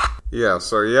 Yeah,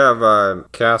 so you have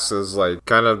Cass is like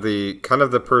kind of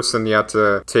the person you have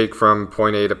to take from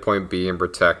point A to point B and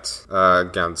protect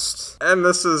against. And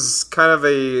this is kind of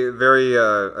a very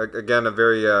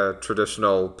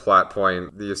traditional plot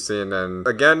point that you've seen. And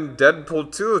again,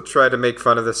 Deadpool 2 tried to make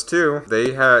fun of this too.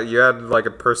 You had like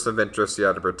a person of interest you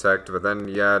had to protect, but then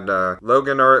you had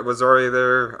Logan was already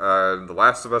there. The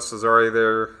Last of Us was already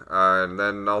there, and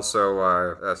then also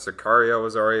Sicario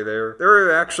was already there. There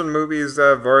are action movies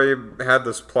that have already had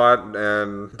this plot,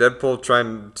 and Deadpool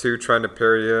trying to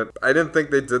parody it. I didn't think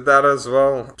they did that as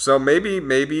well. So maybe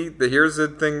here's the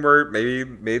thing where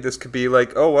maybe this could be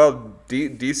like, oh well,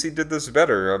 DC did this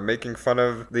better, making fun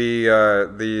of the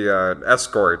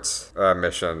escort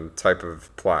mission type of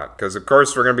plot. Because of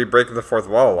course we're gonna be breaking the fourth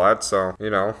wall a lot, so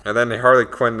you know. And then Harley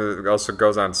Quinn also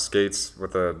goes on skates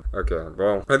with a. Okay,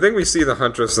 well, I think we see the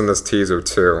Huntress in this teaser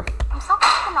too. I'm so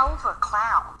fucking over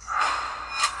clowns.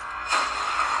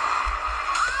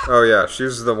 Oh yeah,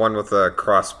 she's the one with the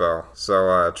crossbow.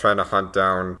 So trying to hunt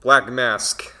down Black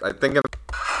Mask. I think.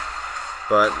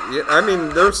 But yeah, I mean,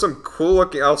 there's some cool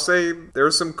looking. I'll say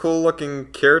there's some cool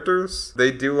looking characters. They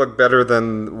do look better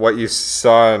than what you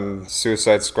saw in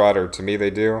Suicide Squad, or to me they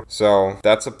do. So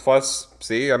that's a plus.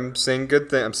 See, I'm saying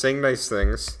good things. I'm saying nice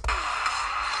things.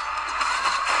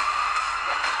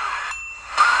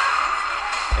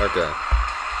 Okay.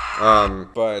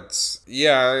 But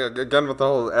yeah, again with the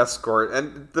whole escort,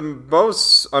 and the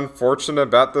most unfortunate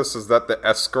about this is that the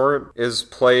escort is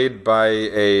played by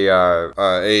a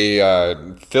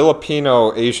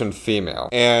Filipino Asian female,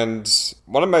 and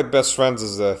one of my best friends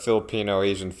is a Filipino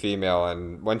Asian female,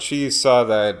 and when she saw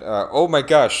that, oh my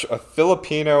gosh, a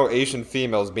Filipino Asian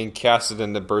female is being casted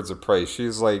into Birds of Prey,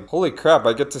 she's like, holy crap,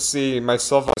 I get to see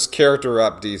myself as character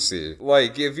up, DC.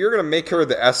 Like, if you're gonna make her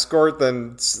the escort,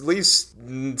 then at least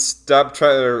stop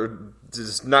trying to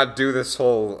just not do this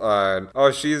whole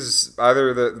she's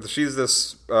either she's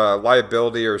this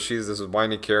liability or she's this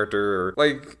whiny character, or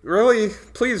like, really,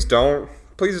 please don't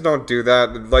do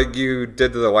that like you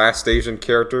did to the last Asian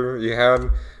character you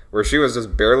had, where she was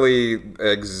just barely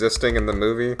existing in the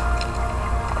movie.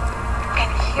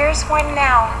 And here's one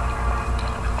now.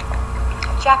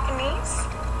 Japanese,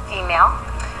 female,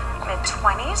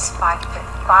 mid-20s,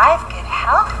 5'5", good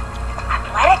health,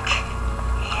 athletic,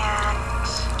 and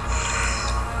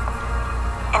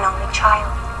an only child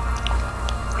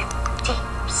with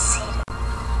deep-seated.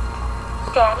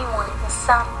 Daddy wanted a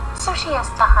son, so she has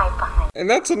to hide behind And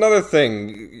that's another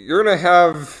thing. You're gonna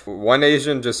have one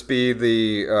Asian just be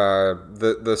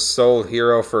the sole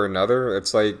hero for another.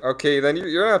 It's like, okay, then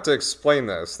you're gonna have to explain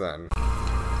this then.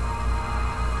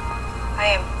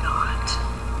 I am not.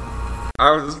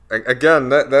 I was again.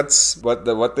 That's what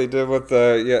they did with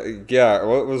the yeah.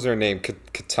 What was her name?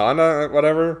 Katana,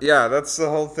 whatever. Yeah, that's the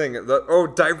whole thing.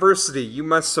 Diversity. You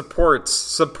must support.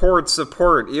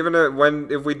 Even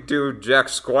if we do jack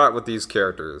squat with these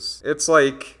characters, it's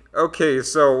like. Okay,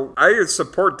 so I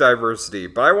support diversity,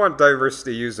 but I want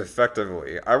diversity used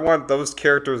effectively. I want those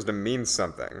characters to mean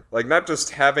something. Like, not just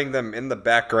having them in the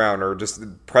background or just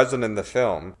present in the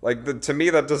film. Like, to me,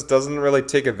 that just doesn't really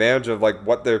take advantage of, like,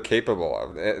 what they're capable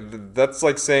of. That's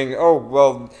like saying, oh,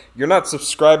 well, you're not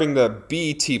subscribing to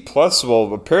BET+,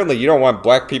 well, apparently you don't want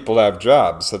black people to have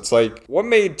jobs. It's like, what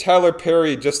made Tyler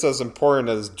Perry just as important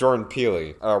as Jordan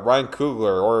Peele, Ryan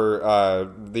Coogler,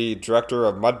 or the director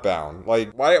of Mudbound?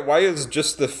 Like, why is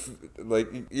just I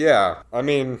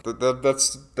mean,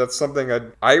 that's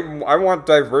something I want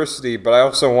diversity, but I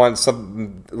also want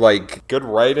some, like, good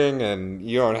writing and,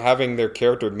 having their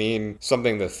character mean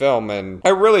something to film. And I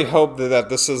really hope that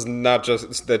this is not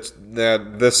just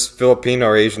that this Filipino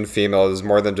or Asian female is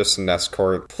more than just an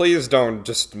escort. Please don't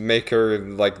just make her,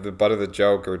 like, the butt of the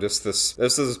joke, or just this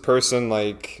is person,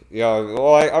 like,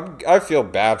 I feel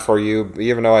bad for you,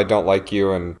 even though I don't like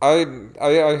you, and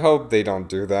I hope they don't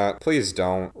do that. Please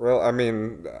don't. Well, I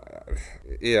mean,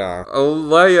 yeah.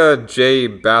 Alea J.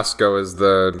 Basco is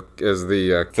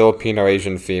the Filipino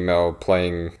Asian female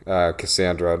playing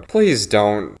Cassandra. Please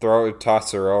don't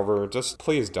toss her over. Just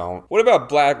please don't. What about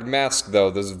Black Mask,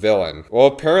 though, this villain? Well,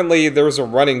 apparently there was a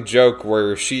running joke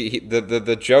where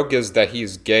the joke is that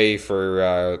he's gay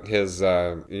for his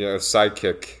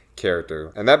sidekick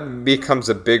character, and that becomes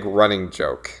a big running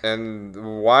joke.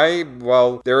 And why?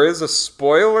 Well, there is a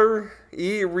spoiler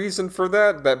reason for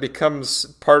that becomes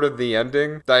part of the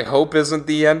ending. I hope isn't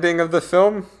the ending of the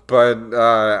film, but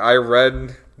I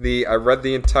read the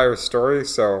entire story,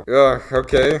 so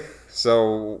okay.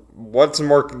 So, what's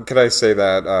more could I say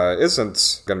that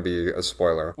isn't going to be a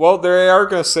spoiler? Well, they are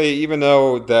going to say, even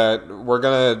though that we're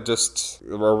going to just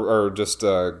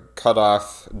cut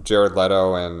off Jared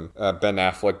Leto and Ben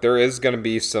Affleck, there is going to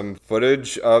be some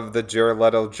footage of the Jared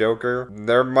Leto Joker.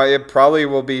 It probably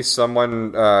will be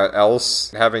someone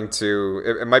else having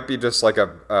to. It might be just like a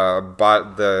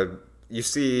bot. You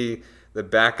see the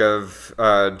back of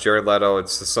Jared Leto,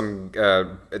 it's it's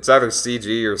either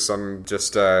CG or some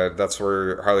just, that's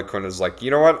where Harley Quinn is like,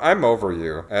 you know what, I'm over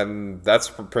you. And that's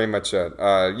pretty much it.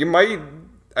 I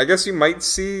guess you might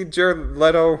see Jared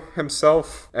Leto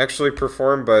himself actually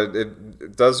perform, but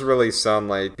it does really sound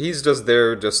like he's just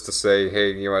there just to say,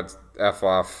 hey, you know what, F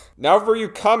off. Now for you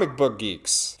comic book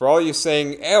geeks, for all you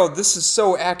saying, oh, this is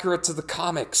so accurate to the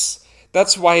comics.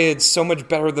 That's why it's so much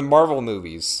better than Marvel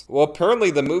movies. Well,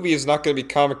 apparently the movie is not going to be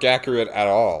comic accurate at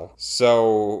all.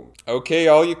 So, okay,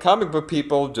 all you comic book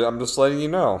people, I'm just letting you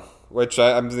know. Which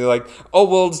I'm like, oh,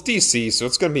 well, it's DC, so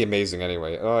it's going to be amazing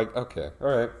anyway. I'm like, okay, all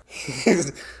right.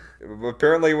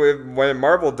 Apparently, when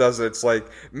Marvel does it, it's like,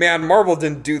 man, Marvel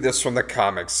didn't do this from the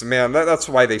comics. Man, that's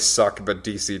why they suck, but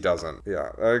DC doesn't.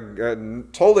 Yeah,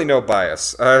 totally no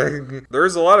bias.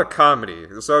 There's a lot of comedy.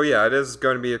 So, yeah, it is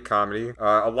going to be a comedy.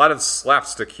 A lot of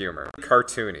slapstick humor.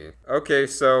 Cartoony. Okay,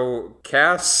 so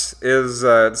Cass is...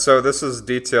 so this is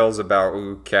details about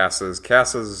who Cass is.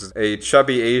 Cass is a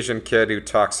chubby Asian kid who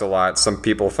talks a lot. Some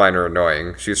people find her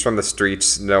annoying. She's from the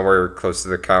streets, nowhere close to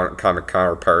the comic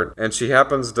counterpart. And she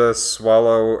happens to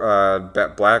swallow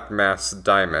Black Mass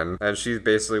Diamond, and she's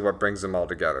basically what brings them all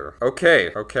together.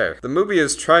 Okay. The movie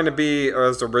is trying to be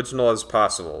as original as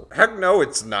possible. Heck no,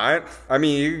 it's not. I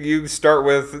mean, you start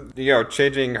with,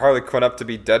 changing Harley Quinn up to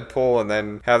be Deadpool, and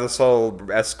then have this whole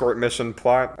escort mission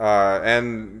plot,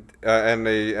 and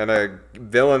a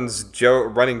villain's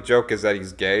running joke is that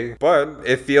he's gay, but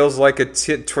it feels like a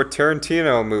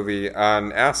Tarantino movie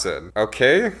on acid.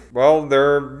 Okay, well,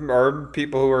 there are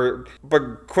people who are,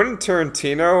 but Quentin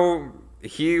Tarantino,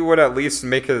 he would at least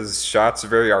make his shots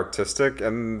very artistic,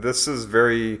 and this is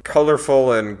very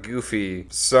colorful and goofy,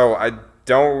 so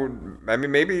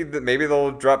maybe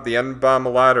they'll drop the N-bomb a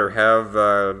lot, or have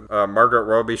Margaret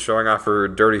Robbie showing off her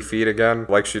dirty feet again,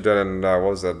 like she did in,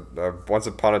 Once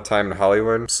Upon a Time in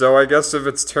Hollywood. So I guess if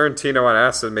it's Tarantino on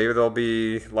acid, maybe there'll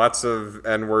be lots of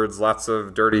N-words, lots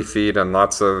of dirty feet, and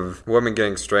lots of women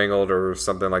getting strangled or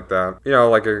something like that.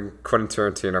 Like a Quentin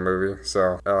Tarantino movie,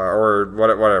 so, or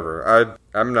whatever.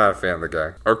 I'm not a fan of the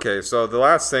guy. Okay, so the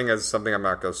last thing is something I'm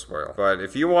not going to spoil. But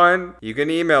if you want, you can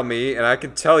email me and I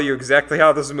can tell you exactly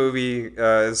how this movie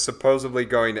is supposedly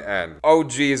going to end. Oh,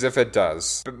 geez, if it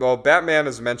does. Well, Batman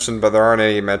is mentioned, but there aren't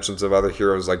any mentions of other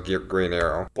heroes like Green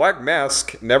Arrow. Black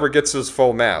Mask never gets his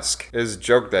full mask. It's a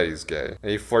joke that he's gay.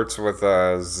 And he flirts with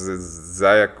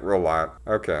Zayak a lot.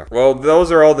 Okay. Well,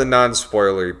 those are all the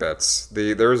non-spoilery bits.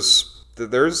 There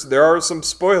are some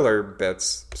spoiler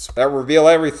bits that reveal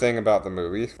everything about the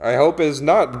movie. I hope is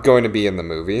not going to be in the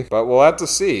movie, but we'll have to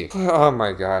see. Oh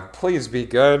my god, please be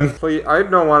good. Please, I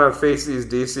don't want to face these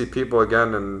DC people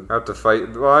again and have to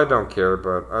fight. Well, I don't care,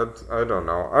 but I don't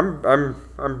know.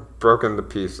 I'm broken to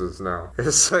pieces now.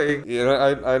 It's like, you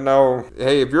know, I know,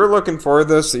 hey, if you're looking for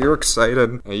this, you're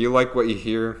excited, and you like what you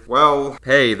hear, well,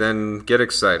 hey, then get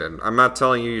excited. I'm not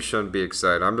telling you shouldn't be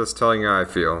excited. I'm just telling you how I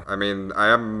feel. I mean, I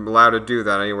am allowed to do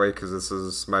that anyway, because this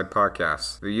is my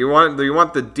podcast. Do you want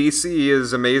the DC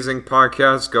is Amazing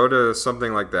podcast? Go to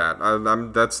something like that.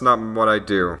 That's not what I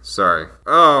do. Sorry.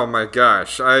 Oh my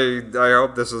gosh. I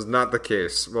hope this is not the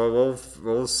case. Well,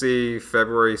 we'll see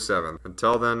February 7th.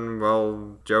 Until then, well,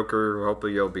 Joker,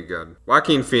 hopefully you'll be good.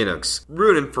 Joaquin Phoenix,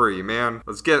 rooting for you, man.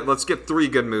 Let's get 3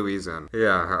 good movies in.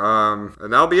 Yeah,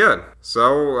 and that'll be it.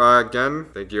 So, again,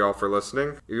 thank you all for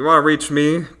listening. If you want to reach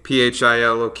me,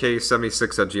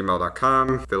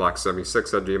 philok76@gmail.com,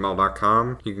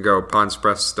 philok76@gmail.com. You can go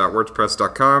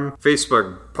pawnspress.wordpress.com,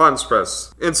 Facebook,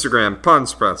 Pawnspress, Instagram,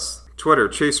 Pawnspress, Twitter,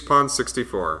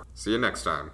 ChasePawns64. See you next time.